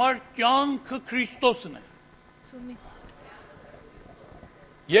 Ինձ համար կյանքը Քրիստոսն է To me.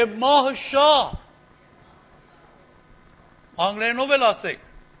 եւ մահը շահ։ Անգլերենով էլ ասեք։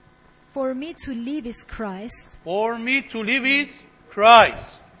 For me to live is Christ For me to live is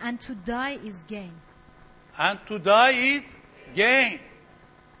Christ and to die is gain. and to die is gain.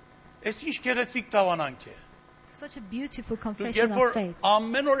 Այս ինչ գեղեցիկ տավանանք է։ Such a beautiful Դուք confession երբ of որ faith.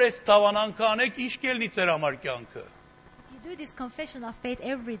 ամեն օր այս տավանանքը անեք, ինչ կլինի ձեր համար կյանքը։ If you do this confession of faith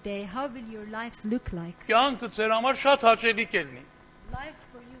every day, how will your lives look like? Կյանքը ձեր համար շատ հաճելի կլինի, Life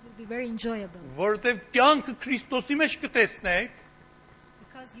for you will be very enjoyable որովհետև կյանքը Քրիստոսի մեջ կտեսնեք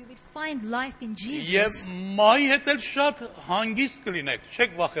because you will find life in եւ Jesus մահի հետ էլ շատ հանգիստ կլինեք,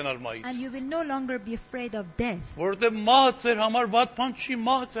 չեք վախենալ մահից, and you will no longer be afraid of death որովհետև մահը ձեր համար վատ բան չի,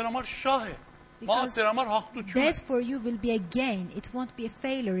 մահը ձեր համար շահ է, մահը because ձեր համար հաղթություն է։ death for you will be a gain. It won't be a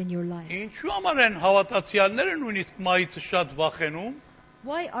failure in your life. Ինչու համար են հավատացյալները նույնիսկ մահից շատ վախենում,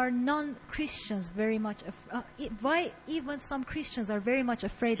 Why are non-Christians very much why even some Christians are very much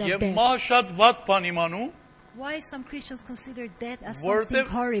afraid of եւ death? մահը շատ վատ բան իմանում, Why some Christians consider death as something որովհետև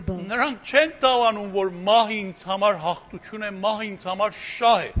horrible? նրանք չեն տավանում, որ մահը ինձ համար հաղթություն է, մահը ինձ համար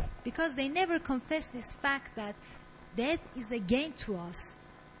շահ է։ Because they never confess this fact that death is a gain to us.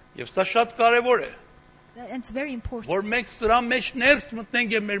 Եվ դա շատ կարևոր է, And it's very important. որ մենք սրա մեջ ներս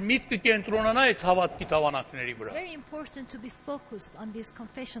մտնենք եւ մեր միտքը կենտրոնանա այս հավատքի տավանակների վրա։ Very important to be focused on this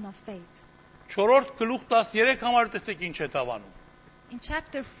confession of faith. 4-րդ գլուխ 13 համար տեսեք ինչ է տավանում։ In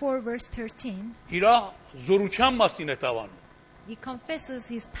chapter 4 verse 13, Իր զորության մասին է տավանում։ he confesses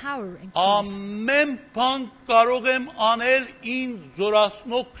his power in Christ. Ամեն բան կարող եմ անել ինձ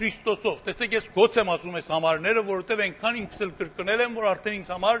զորացնող Քրիստոսով։ Տեսեք, ես գոց եմ ասում այս համարները, որովհետև այնքան ինքս էլ կրկնել եմ, որ արդեն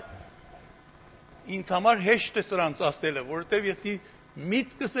ինձ համար հեշտ է սրանց ասելը, որովհետև եսի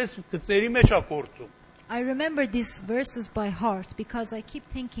միտքս էս գծերի մեջ ա գործում։ I remember these verses by heart because I keep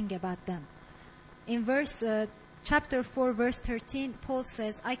thinking about them. In chapter 4 verse 13, Paul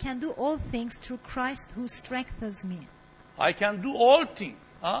says, I can do all things through Christ who strengthens me. I can do all things,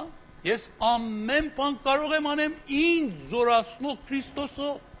 հա? Ես ամեն բան կարող եմ անեմ ինձ զորացնող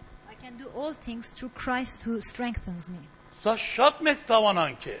Քրիստոսով։ I can do all things through Christ who strengthens me. Սա շատ մեծ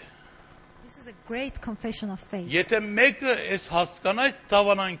տավանանք է։ This is a great confession of faith. Եթե մեկը այս հասկանա այս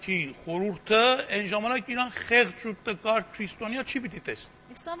տավանանքի խորհուրդը, այն ժամանակ իրան խեղճ ու տկար քրիստոնյա չի պիտի տեսնի։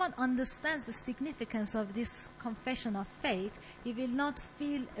 If someone understands the significance of this confession of faith, he will not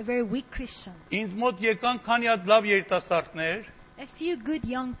feel a very weak Christian. Ինձ մոտ եկան քանի հատ լավ երիտասարդներ, A few good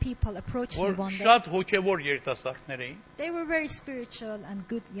young people approached me որ one day. շատ հոգևոր երիտասարդներ էին, They were very spiritual and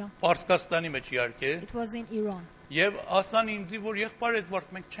good young. Պարսկաստանի մեջ իհարկե, It was in Iran. եւ ասան ինձ, որ եղբայր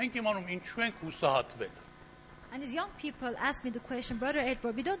Էդվարդ, մենք չենք իմանում ինչու ենք հուսահատվել։ And these young people asked me the question, Brother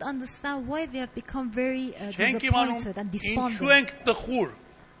Edward, we don't understand why we have become very Չենք իմանում disappointed and ինչու despondent. ենք տխուր,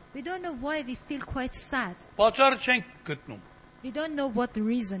 We don't know why we feel quite sad. պատճառը չենք գտնում։ We don't know what the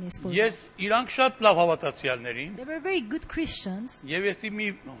reason is for Ես that. իրանք շատ լավ հավատացյալներին, They were very good Christians. եւ ես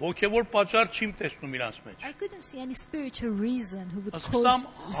մի հոգևոր պատճառ չիմ տեսնում իրանց մեջ։ I couldn't see any spiritual reason who would Սկսամ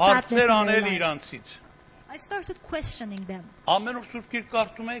cause sadness in հարցեր their անել lives. իրանցից։ I started questioning them. Ամեն օր Սուրբ Գիրք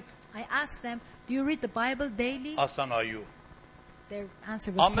կարդում եք, I asked them, do you read the Bible daily? ասան այո։ Their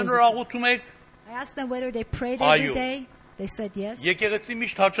answer was Ամեն օր positive. աղոթում եք, I asked them whether they prayed every Այո. day. They said yes. եկեղեցի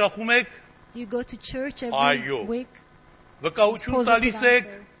միշտ հաճախում եք, Do you go to church every Այո. week? վկայություն Positive տալիս եք,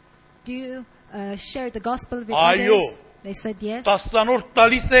 answer. Do you share the gospel with Այո. others? They said yes. տասնորդ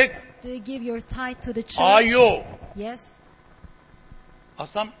տալիս եք, Do you give your tithe to the church? այո։ Yes.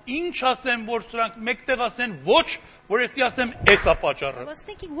 Ասամ ինչ ասեմ, որ սրանք մեկտեղ ասեն ոչ, որ ես ասեմ էսա I պատճառը։ was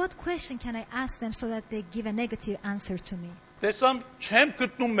thinking, what question can I ask them so that they give a negative answer to me? Տեսամ չեմ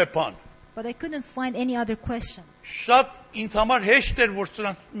գտնում մի բան։ But I couldn't find any other question. Շատ ինձ համար հեշտ էր, որ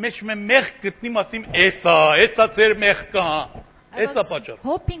սրանք մեջ մե մեղ գտնիմ, ասիմ էսա ձեր մեղքը, հա։ I Էսա was պատճառ։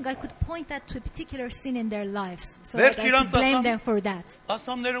 hoping I could point that to a particular sin in their lives so Վերջ that I իրանց could blame ասամ- them for that.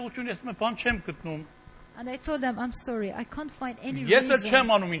 Ասամ ներողություն, ես մի բան չեմ գտնում։ And I told them, I'm sorry, I can't find any Ես էլ reason. չեմ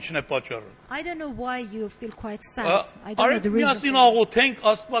անում ինչն է պատճառը։ I don't know why you feel quite sad. I don't know Արեք the reason. միասին for that. աղոթենք,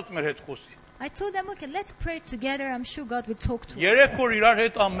 Աստված մեր հետ խոսի։ I told them, okay, let's pray together. I'm sure God will talk to us. Երեք օր իրար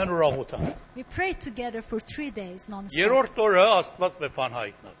հետ ամեն օր աղոթանք։ We prayed together for 3 days non-stop. Երրորդ օրը Աստված մեր բան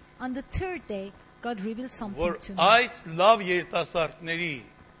հայտնավ, On the third day, God revealed something որ to me. այս լավ երիտասարդների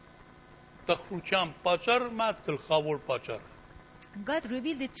տխրության պատճառը մատ գլխավոր պատճառը։ God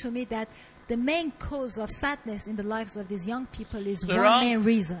revealed it to me that the main cause of sadness in the lives of these young people is one Սրանք main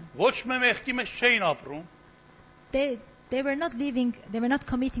reason. ոչ մի մեղքի մեջ չէին ապրում, They were not living, they were not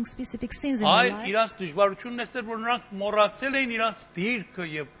committing specific sins in այլ their lives. իրանց դժվարությունն էր, որ նրանք մոռացել էին իրանց դիրքը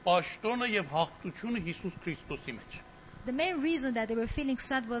եւ պաշտոնը եւ հաղթությունը Հիսուս Քրիստոսի մեջ։ The main reason that they were feeling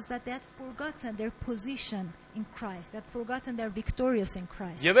sad was that they had forgotten their position in Christ. They had forgotten they're victorious in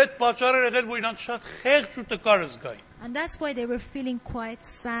Christ. Եվ այդ պատճառը եղել, որ իրանք շատ խեղճ ու տկար զգային։ And that's why they were feeling quite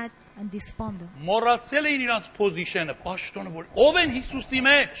sad and despondent. Մոռացել էին իրանց պոզիշնը, պաշտոնը, որ ով են Հիսուսի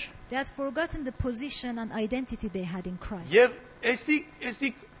մեջ։ They had forgotten the position and identity they had in Christ. Եվ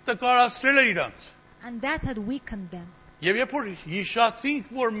էսիկ տկարացրել էր իրանց։ And that had weakened them. Եվ երբ որ հիշացինք,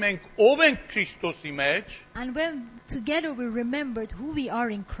 որ մենք ով ենք Քրիստոսի մեջ, And when together we remembered who we are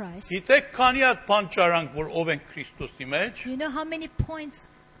in Christ, գիտեք քանի հատ բան ճարանք, որ ով ենք Քրիստոսի մեջ, do you know how many points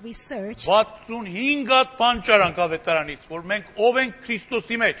we searched? 65 հատ բան ճարանք ավետարանից, որ մենք ով ենք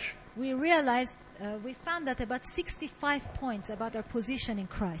Քրիստոսի մեջ։ We realized, we found that about 65 points about our position in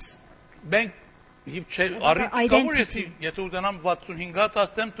Christ. Մենք About our identity. եթե ուզենամ 65 հատ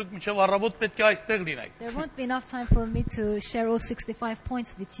ասեմ, դուք մինչև առավոտ պետք է այստեղ լինեք։ There won't be enough time for me to share all 65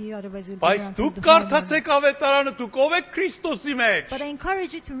 points with you, otherwise we'll be Բայց here until դուք the morning. կարդացեք ավետարանը, դուք ով եք Քրիստոսի մեջ։ But I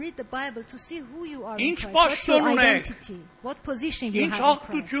encourage you to read the Bible to see who you are in Ինչ Christ. What's your պաշտոն ունեք։ identity? What position you Ինչ have in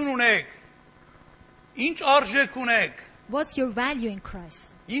Christ? հաղթություն ունեք։ Ինչ արժեք ունեք։ What's your value in Christ?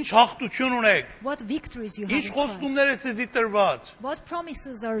 Ինչ հաղթություն ունեք։ What victories you have Ինչ in Christ? խոստումներ է ցեզի տրված։ What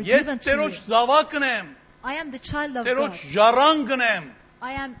promises are Ես given to you? Տերոջ զավակն եմ, I am the child of Տերոջ God. ժառանգն եմ,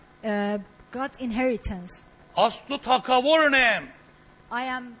 I am God's inheritance. Աստծո թագավորն եմ, I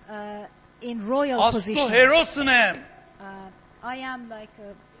am in royal Աստծո position. հերոսն եմ, I am like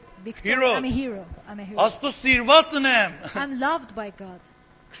a Hero. I'm a hero. I'm a hero. Աստծո սիրվածն եմ, I'm loved by God.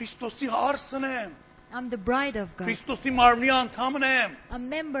 Քրիստոսի հարսն եմ, I'm the bride of God. Քրիստոսի մարմնի անդամն եմ։ I'm a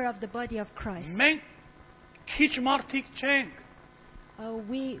member of the body of Christ. Մենք քիչ մարդիկ չենք։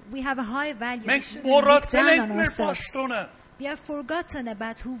 We have a high value. We Մենք shouldn't look մոռացել down ենք on մեր ourselves. պաշտոնը, We have forgotten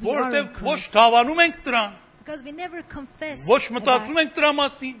about who we are in որովհետև ոչ Christ. դավանում ենք դրան, Because we never confess ոչ about, մտածում ենք դրա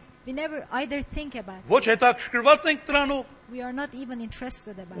մասին, we never either think about it. ոչ հետաքրքրված ենք դրանով։ We are not even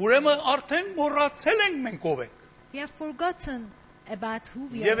interested about it. Ուրեմն արդեն մոռացել ենք մենք ով ենք։ We have forgotten about who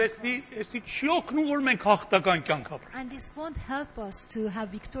we Եվ are in էսի Christ. չի օգնում, որ մենք հաղթական կյանք ապրենք։ And this won't help us to have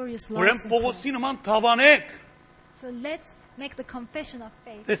victorious Ուրեմն lives in Պողոսի Christ. նման թավանեք։ So let's make the confession of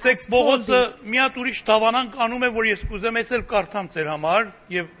faith. Տեսեք, as Paul Պողոսը did. մի հատ ուրիշ թավանանք անում է, որ ես կուզեմ ես էլ կարդամ ձեր համար,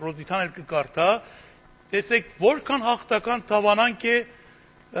 եւ Ռոզիթան էլ կկարդա։ Տեսեք, որքան հաղթական թավանանք է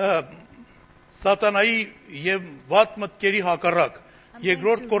սատանայի եւ վատ մտքերի հակառակ։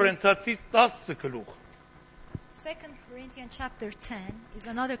 Երկրորդ Կորինթացից 10 գլուխ, 2 Corinthians chapter 10 is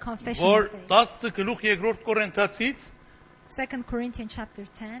another confession որ of faith. 10 գլուխ երկրորդ Կորինթացից 2 Corinthians chapter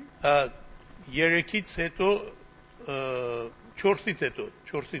 10, 3-ից հետո 4-ից հետո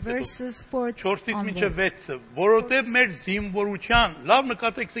verses 4 4-ից մինչև onwards. 6-ը, որովհետև մեր զինվորության, լավ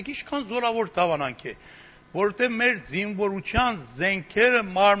նկատեք, սեք ինչքան զորավոր թավանանք է, որովհետև մեր զինվորության զենքերը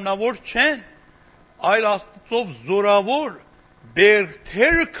մարմնավոր չեն, այլ Աստծով զորավոր,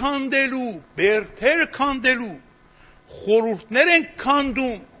 բերթեր քանդելու, խորհուրդներ են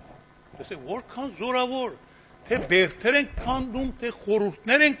քանդում, տեսեք, որքան զորավոր, թե բերթեր են քանդում, թե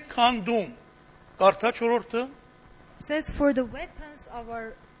խորհուրդներ են քանդում, կարդա 4-ը, It says, for the weapons of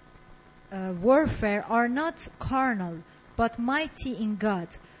our warfare are not carnal, but mighty in God,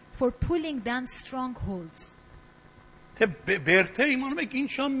 for pulling down strongholds. թե բերթեր իմանում եք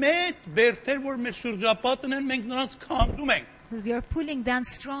ինչա մեծ բերթեր, որ մեր շրջապատն են, մենք նրանց քանդում ենք։ Because we are pulling down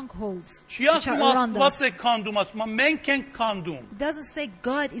strongholds Չի which are ասում around Աստված us. է քանդում, ասում է մենք ենք քանդում, It doesn't say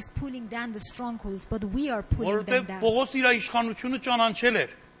God is pulling down the strongholds, but we are pulling them որովհետև down. Պողոս իր իշխանությունը ճանաչել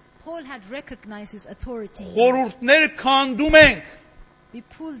էր։ Paul had recognized his authority. in God. Խորհուրդներ քանդում ենք, We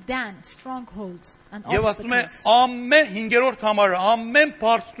pull down strongholds and եւ ասում է obstacles. ամեն 5-րդ համարը, ամեն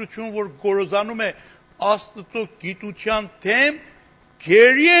բարձրություն, որ գորոզանում է Աստծո գիտության թեմ,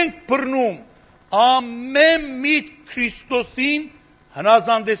 գերի ենք բռնում, ամեն միտ Քրիստոսին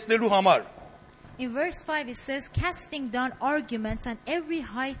հնազանդեցնելու համար։ In verse 5 it says, casting down arguments and every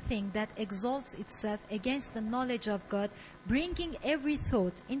high thing that exalts itself against the knowledge of God, bringing every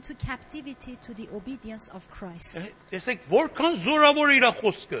thought into captivity to the obedience of Christ. Տեսեք, որքան զորավոր է իր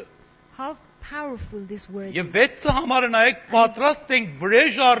խոսքը։ How powerful this word Եվ is. 6 համարը նայեք, պատրաստ ենք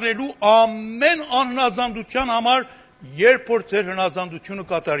վրեժ առնելու ամեն անհնազանդության համար, երբ որ ձեր հնազանդությունը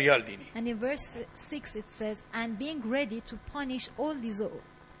կատարյալ լինի։ And in verse 6 it says, and being ready to punish all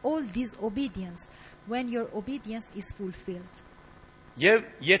disobedience when your obedience is fulfilled. Եվ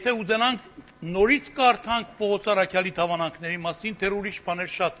եթե ուզենանք նորից կարդանք Պողոս առաքյալի թավանանքների մասին, դեռ ուրիշ բաներ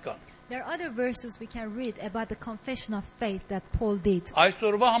շատ կան։ There are other verses we can read about the confession of faith that Paul did.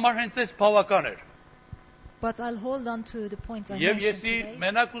 Այսօրվա համար հենց այս բավական էր։ But I'll hold on to the points I Եվ mentioned եսի today.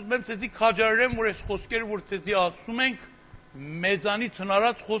 մենակ ուզում եմ ցեզի քաջարերեմ, որ այս խոսքերը, որ ցեզի ասում ենք, մեզանից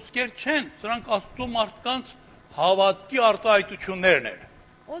հնարած խոսքեր չեն, սրանք Աստծո մարդկանց հավատքի արտահայտություններն են։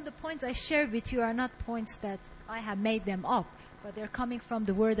 All the points I shared with you are not points that I have made them up, but they're coming from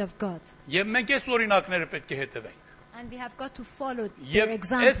the Word of God. Եվ մենք այս օրինակները պետք է հետևենք։ And we have got to follow Եվ their այս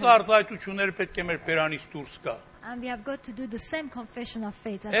examples. արտահայտությունները պետք է մեր բերանից դուրս գա։ And we have got to do the same confession of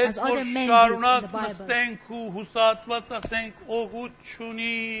faith as Այս other որ men did in շարունակ the Bible. նստենք ու հուսատված ասենք օգուտ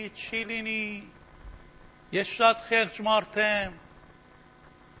չունի, չի լինի։ Ես շատ խեղճ մարդ եմ։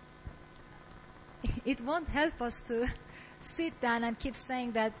 It won't help us to sit down and keep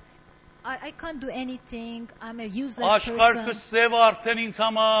saying that I can't do anything, I'm a useless Աշխարհը person. սև արդեն ինձ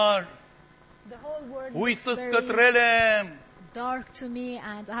համար, The whole world հույսս looks very կտրել եմ, dark to me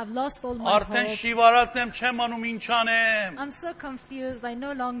and I have lost all my արդեն hope. շիվարած եմ, չեմ անում ինչ անեմ։ I'm so confused, I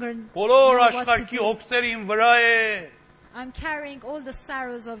no longer know Բոլոր what to աշխարհի do. հոգսերը իմ վրա է։ I'm carrying all the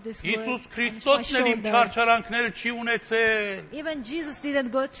sorrows of this world Հիսուս on my Քրիստոսն էլ իմ shoulder. չարչարանքները չի ունեցել։ Even Jesus didn't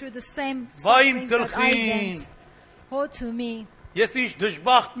go through the same Վայ իմ sufferings that I գլխին։ went. Woe to me, Ես ինչ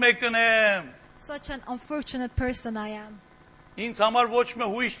դժբախտ մեկն եմ։ such an unfortunate person I am. Ինձ համար ոչ մի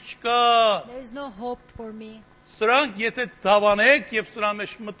հույս չկա։ There is no hope for me. Սրանք եթե դավանեք եւ սրա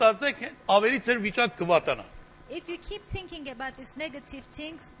մեջ մտածեք, ավելի ձեր վիճակ կվատանա։ If you keep thinking about these negative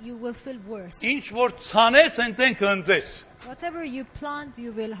things, you will feel worse. Ինչ որ ցանես, հենց այն կընձես։ Whatever you plant,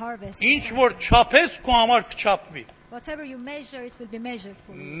 you will harvest. Ինչ որ չափես, քո համար կչափվի։ Whatever you measure, it will be measured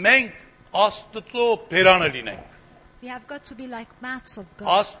for you. Մենք Աստծո բերանը լինենք։ We have got to be like mouths of God.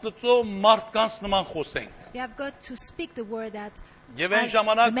 Աստծո մարդկանց նման խոսենք։ We have got to speak the word that Եվ այն as the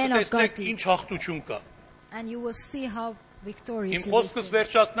ժամանակ men of God կտեսնեք did. ինչ հաղթություն կա։ And you will see how victorious Իմ you will խոսքս feel.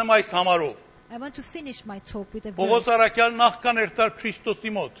 վերջացնեմ այս համարով։ I want to finish my talk with a Պողոս verse. Արաքյալ նախքան երթար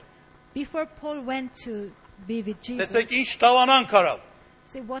Քրիստոսի մոտ։ Before Paul went to be with Տեսեք Jesus, ինչ տավանանք արավ։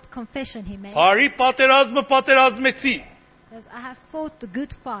 see what confession he made. Բարի պատերազմը պատերազմեցի, Says, I have fought the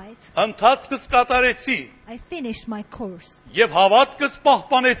good fight. ընթացքս կատարեցի I finished my course. եւ հավատքս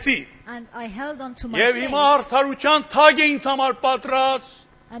պահպանեցի։ And I held on to my Եվ հիմա faith. արդարության թագ է ինձ համար պատրաստ,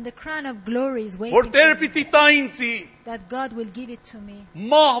 And the crown of glory is որ waiting Տերը for me, պիտի տա ինձի that God will give it to me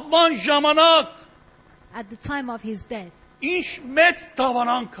մահվան ժամանակ։ at the time of his death. Ինչ մեծ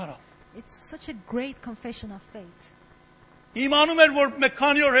տավանանք արավ։ It's such a great confession of faith. Իմանում էր, որ մի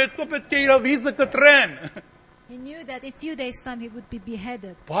քանի օր հետո պետք է իր վիզը կտրեն, He knew that in few days' time he would be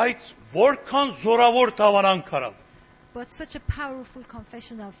beheaded. բայց որքան զորավոր տավանանք արավ։ But such a powerful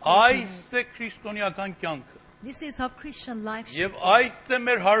confession of faith. he Այս made. է քրիստոնեական կյանքը This is how Christian life should եւ be. այս է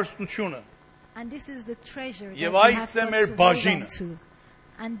մեր հարստությունը։ And this is the treasure that Եվ we այս have է got մեր to hold on բաժինը։ to.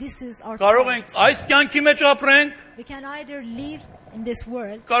 And this is our Կարող part. ենք այս կյանքի մեջ ապրենք, We can either live in this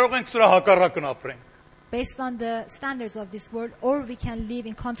world կարող ենք սրա հակառակն ապրենք։ based on the standards of this world, or we can live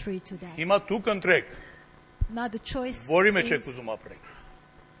in contrary to that. Հիմա դուք ընտրեք, Now the choice որի մեջ եք is, ուզում ապրեք։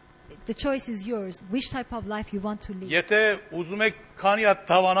 the choice is yours. Which type of life you want to live. Եթե ուզում եք քանի հատ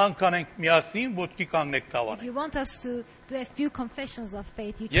տավանանք անենք միասին, ոտքի կանգնեք If տավանենք։ you want us to do a few confessions of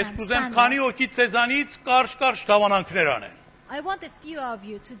faith, you Ես can կուզեմ stand քանի up. հոգի ցեզանից կարճ տավանանքներ անեն։ I want a few of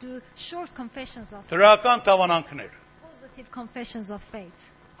you to do short confessions of Դրական տավանանքներ, positive confessions of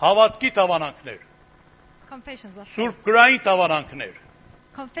faith. հավատքի տավանանքներ, Confessions of Սուրբ faith. գրային տավանանքներ,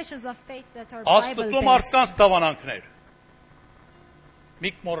 Confessions of faith that are Աստծո Bible-based. մարդկանց տավանանքներ։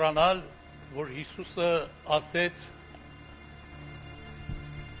 Միք մոռանալ, որ Հիսուսը ասեց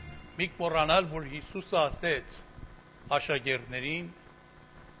Միք մոռանալ, որ Հիսուսը ասեց աշակերտներին,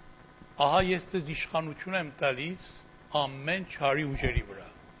 ահա ես ձեզ իշխանություն եմ տալիս ամեն չարի ուժերի վրա։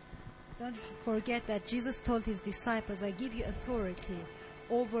 Don't forget that Jesus told his disciples, I give you authority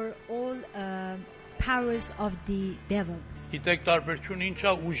over all powers of the devil. Գիտեք տարբերությունը ինչ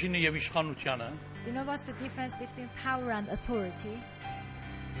է ուժինը եւ իշխանությանը։ You know what's the difference between power and authority?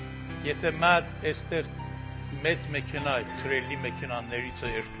 Եթե մատ այստեղ մեծ մեքենա է, ծրելի մեքենաներից է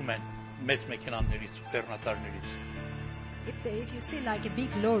երթում են, մեծ մեքենաներից, բեռնատարներից։ If you see like a big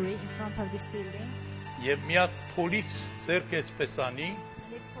lorry in front of this building, Եվ մի հատ փոլիս ձեռք էսպես անի,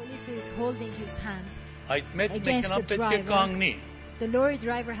 and the police is holding his hand, այդ մեծ Against մեքենան the պետք է driver. կանգնի։ the lorry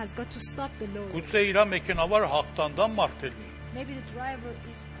driver has got to stop the lorry. Գուցե իր մեքենավար հաղթանդամ մարտելնի։ Maybe the driver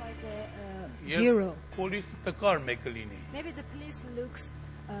is quite a Եվ hero. փոլիսը տկար մեկը լինի։ Maybe the police looks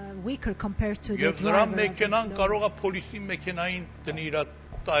weaker compared to the Եվ նրա driver. of the մեքենան lorry. կարող է փոլիսի մեքենային դնի իր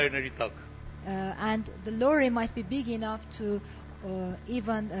տայերների տակ։ And the lorry might be big enough to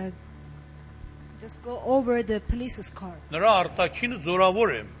even just go over the police's car. Նրա արտաքինը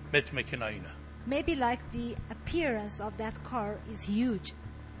զորավոր է մեծ մեքենայինը։ Maybe like the appearance of that car is huge.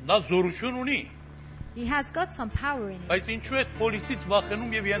 Նա զորություն ունի, He has got some power in it. բայց ինչու է փոլիսից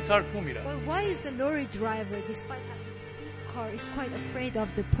վախենում եւ ենթարկվում իրար։ But why is the lorry driver, despite having this big car, is quite afraid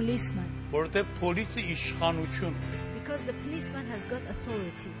of the policeman? Որովհետեւ փոլիսը իշխանություն։ Because the policeman has got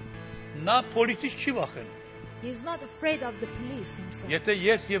authority. Նա փոլիսից չի վախենում։ He's not afraid of the police himself. Եթե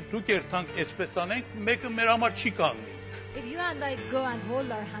ես եւ դուք երթանք այսպես անենք, մեկը մեր համար չի կանգնի։ If you and I go and hold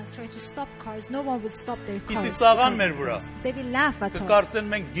our hands, try to stop cars, no one will stop their cars. Իսկ ծաղան մեր վրա։ They will laugh at us. Կկարծեն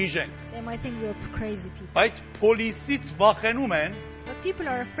մենք գիժ ենք։ They might think we're crazy people. Բայց պոլիսից վախենում են, But people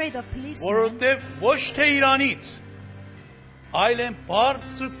are afraid of policemen որովհետեւ ոչ թե Իրանից, այլ են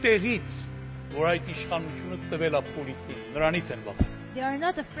բարձր տեղից, որ այդ իշխանությունը տվել է պոլիսին, նրանից են վախենում։ They are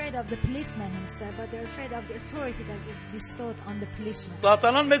not afraid of the policeman himself, but they're afraid of the authority that is bestowed on the policeman.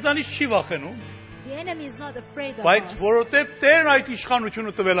 Սատանան մեզանից չի վախենում, The enemy is not afraid of բայց us, որովհետեւ Տերն այդ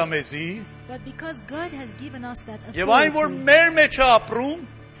իշխանությունը տվել է մեզի, but because God has given us that եւ այն որ authority, մեր մեջ է ապրում,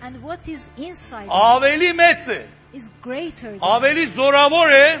 and what is inside us ավելի մեծ է, is greater, ավելի զորավոր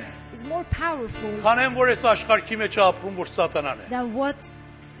է, is more powerful քան այն որ այս աշխարհի մեջ է ապրում, որ սատանան է։ than what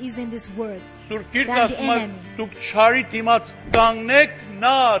is in this world. Սուրբ Գիրքը Than the ասում է, enemy. դուք չարի դիմաց կանգնեք,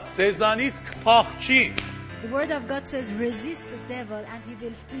 նա ձեզանից կփախչի։ The word of God says, resist the devil and he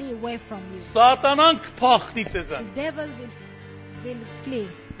will flee away from you. Սատանան կփախնի The ձեզան։ devil will flee.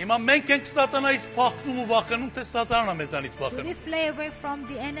 Հիմա մենք ենք սատանայից փախնում ու վախենում, թե սատանան է մեզանից Do we վախենում։ flee away from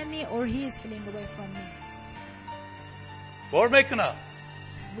the enemy or he is fleeing away from me? Որ մեկն է,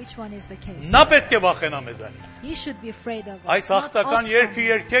 Which one is the case? նա պետք է վախենա մեզանից։ He should be afraid of us. Այս not հաղթական us երգը from him.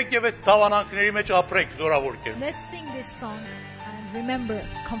 երգեք եւ այս թավանանքների մեջ ապրեք զորավոր կերպ։ Let's sing this song and remember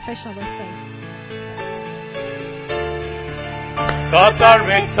confession of our faith.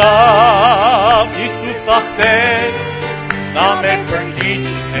 Կատարվեցավ Հիսուս ախտեր, նա մեր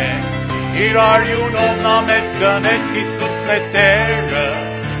բրգիչն է, իր արյունով նա մեծ գնեց Հիսուսն է Տերը,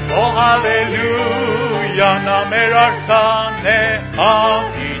 ո հալելույա, նա մեր արքան է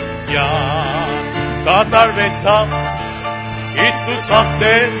հավիտյան։ Կատարվեցավ Հիսուս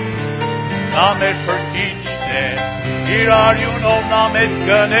ախտեր, նա մեր բրգիչն է, իր արյունով նա մեծ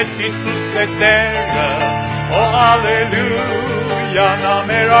գնեց Հիսուսն է Տերը, ո հալելույա, նա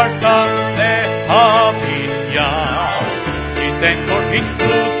մեր արքան է հավիտյան։ Գիտենք, որ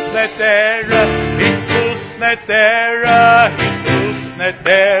Հիսուսն է Տերը, Հիսուսն է Տերը, Հիսուսն է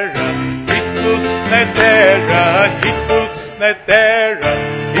Տերը, Հիսուսն է Տերը, Հիսուսն է Տերը,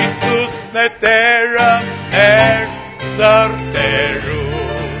 Հիսուսն է Տերը, մեր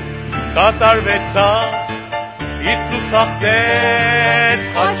սրտերում։ Կատարվեցավ Հիսուս ախտեց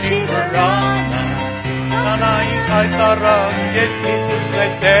խաչի վրա, Սանային հայտարար, ես Հիսուս է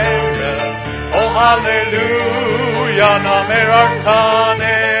Տերը, ո հալելույա, նա մեր արքան է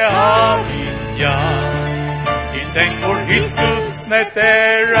հավիտյան։ Գիտենք, որ Հիսուսն է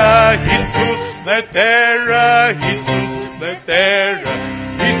Տերը, Հիսուսն է Տերը, Հիսուսն է Տերը,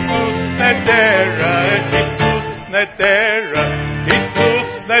 Հիսուսն է Տերը, Հիսուսն է Տերը,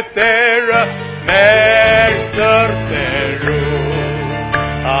 Հիսուսն է Տերը, մեր սրտերում։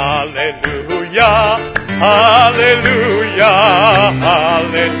 Հալելույա, Hallelujah,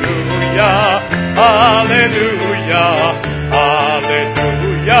 hallelujah, hallelujah,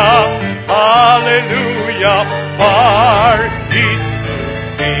 hallelujah, hallelujah,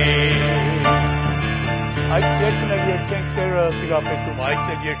 Parkitsusi. Այստեղ երկենք Տերը տիրապետում,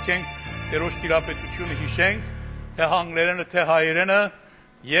 այստեղ երկենք Տերոջ տիրապետությունը հիշենք, թե հանգլերենը, թե հայերենը,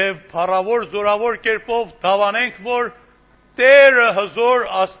 եւ փառավոր զորավոր կերպով դավանենք, որ Տերը հզոր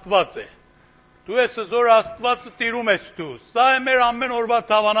Աստված է։ Դու ես հզոր Աստվածը տիրում ես դու։ Սա է մեր ամեն օրվա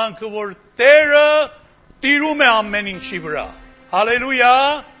դավանանքը, որ Տերը տիրում է ամեն ինչի վրա։ Հալելույա,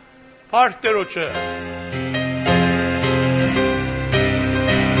 փառք Տերոջը։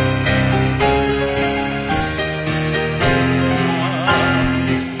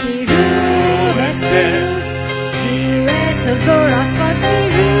 Տիրում ես հզոր Աստված,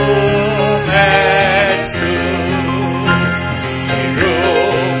 Տիրում ես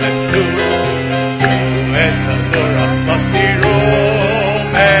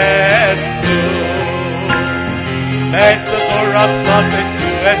Աստված է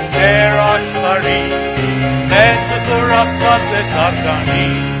դու ես Տեր աշխարհի, մեծ զոր Աստված է արքանի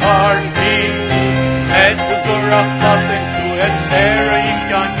արքի, մեծ զոր Աստված է դու ես Տերը իմ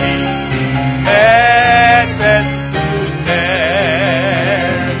կյանքի, մեծ ես դու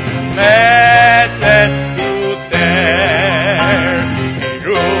Տեր, մեծ ես դու Տեր,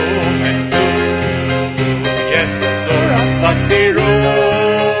 տիրում ես դու ես զոր Աստված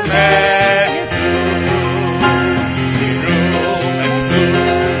տիրում ես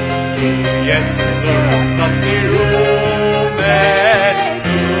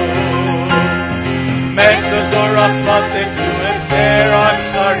Աստված է դու ես Տեր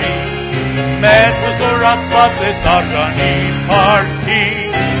աշխարհի, մեծ զոր Աստված է արքանի փառքի,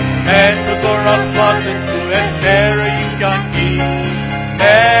 մեծ զոր Աստված է դու ես Տերը իմ կյանքի,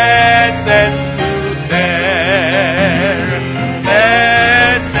 մեծ ես դու Տեր,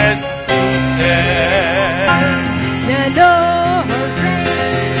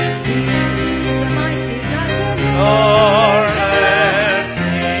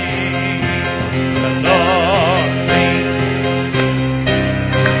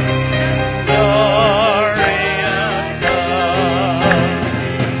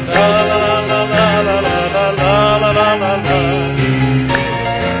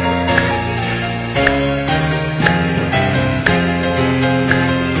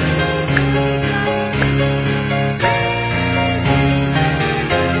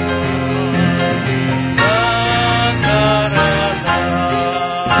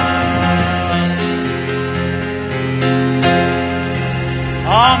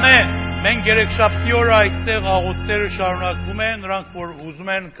 Մենք երեքշաբթի օրը այստեղ աղոթները շարունակվում են, նրանք որ ուզում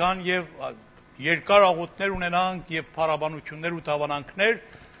են կան եւ երկար աղոթներ ունենանք եւ փառաբանություններ ու տավանանքներ,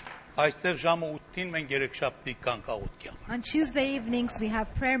 այստեղ ժամը 8-ին մենք երեքշաբթի կանք աղոթքի համար։ On Tuesday evenings we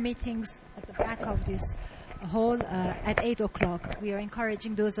have prayer meetings at the back of this hall at 8 o'clock. We are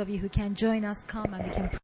encouraging those of you who can join us, come and we can pray.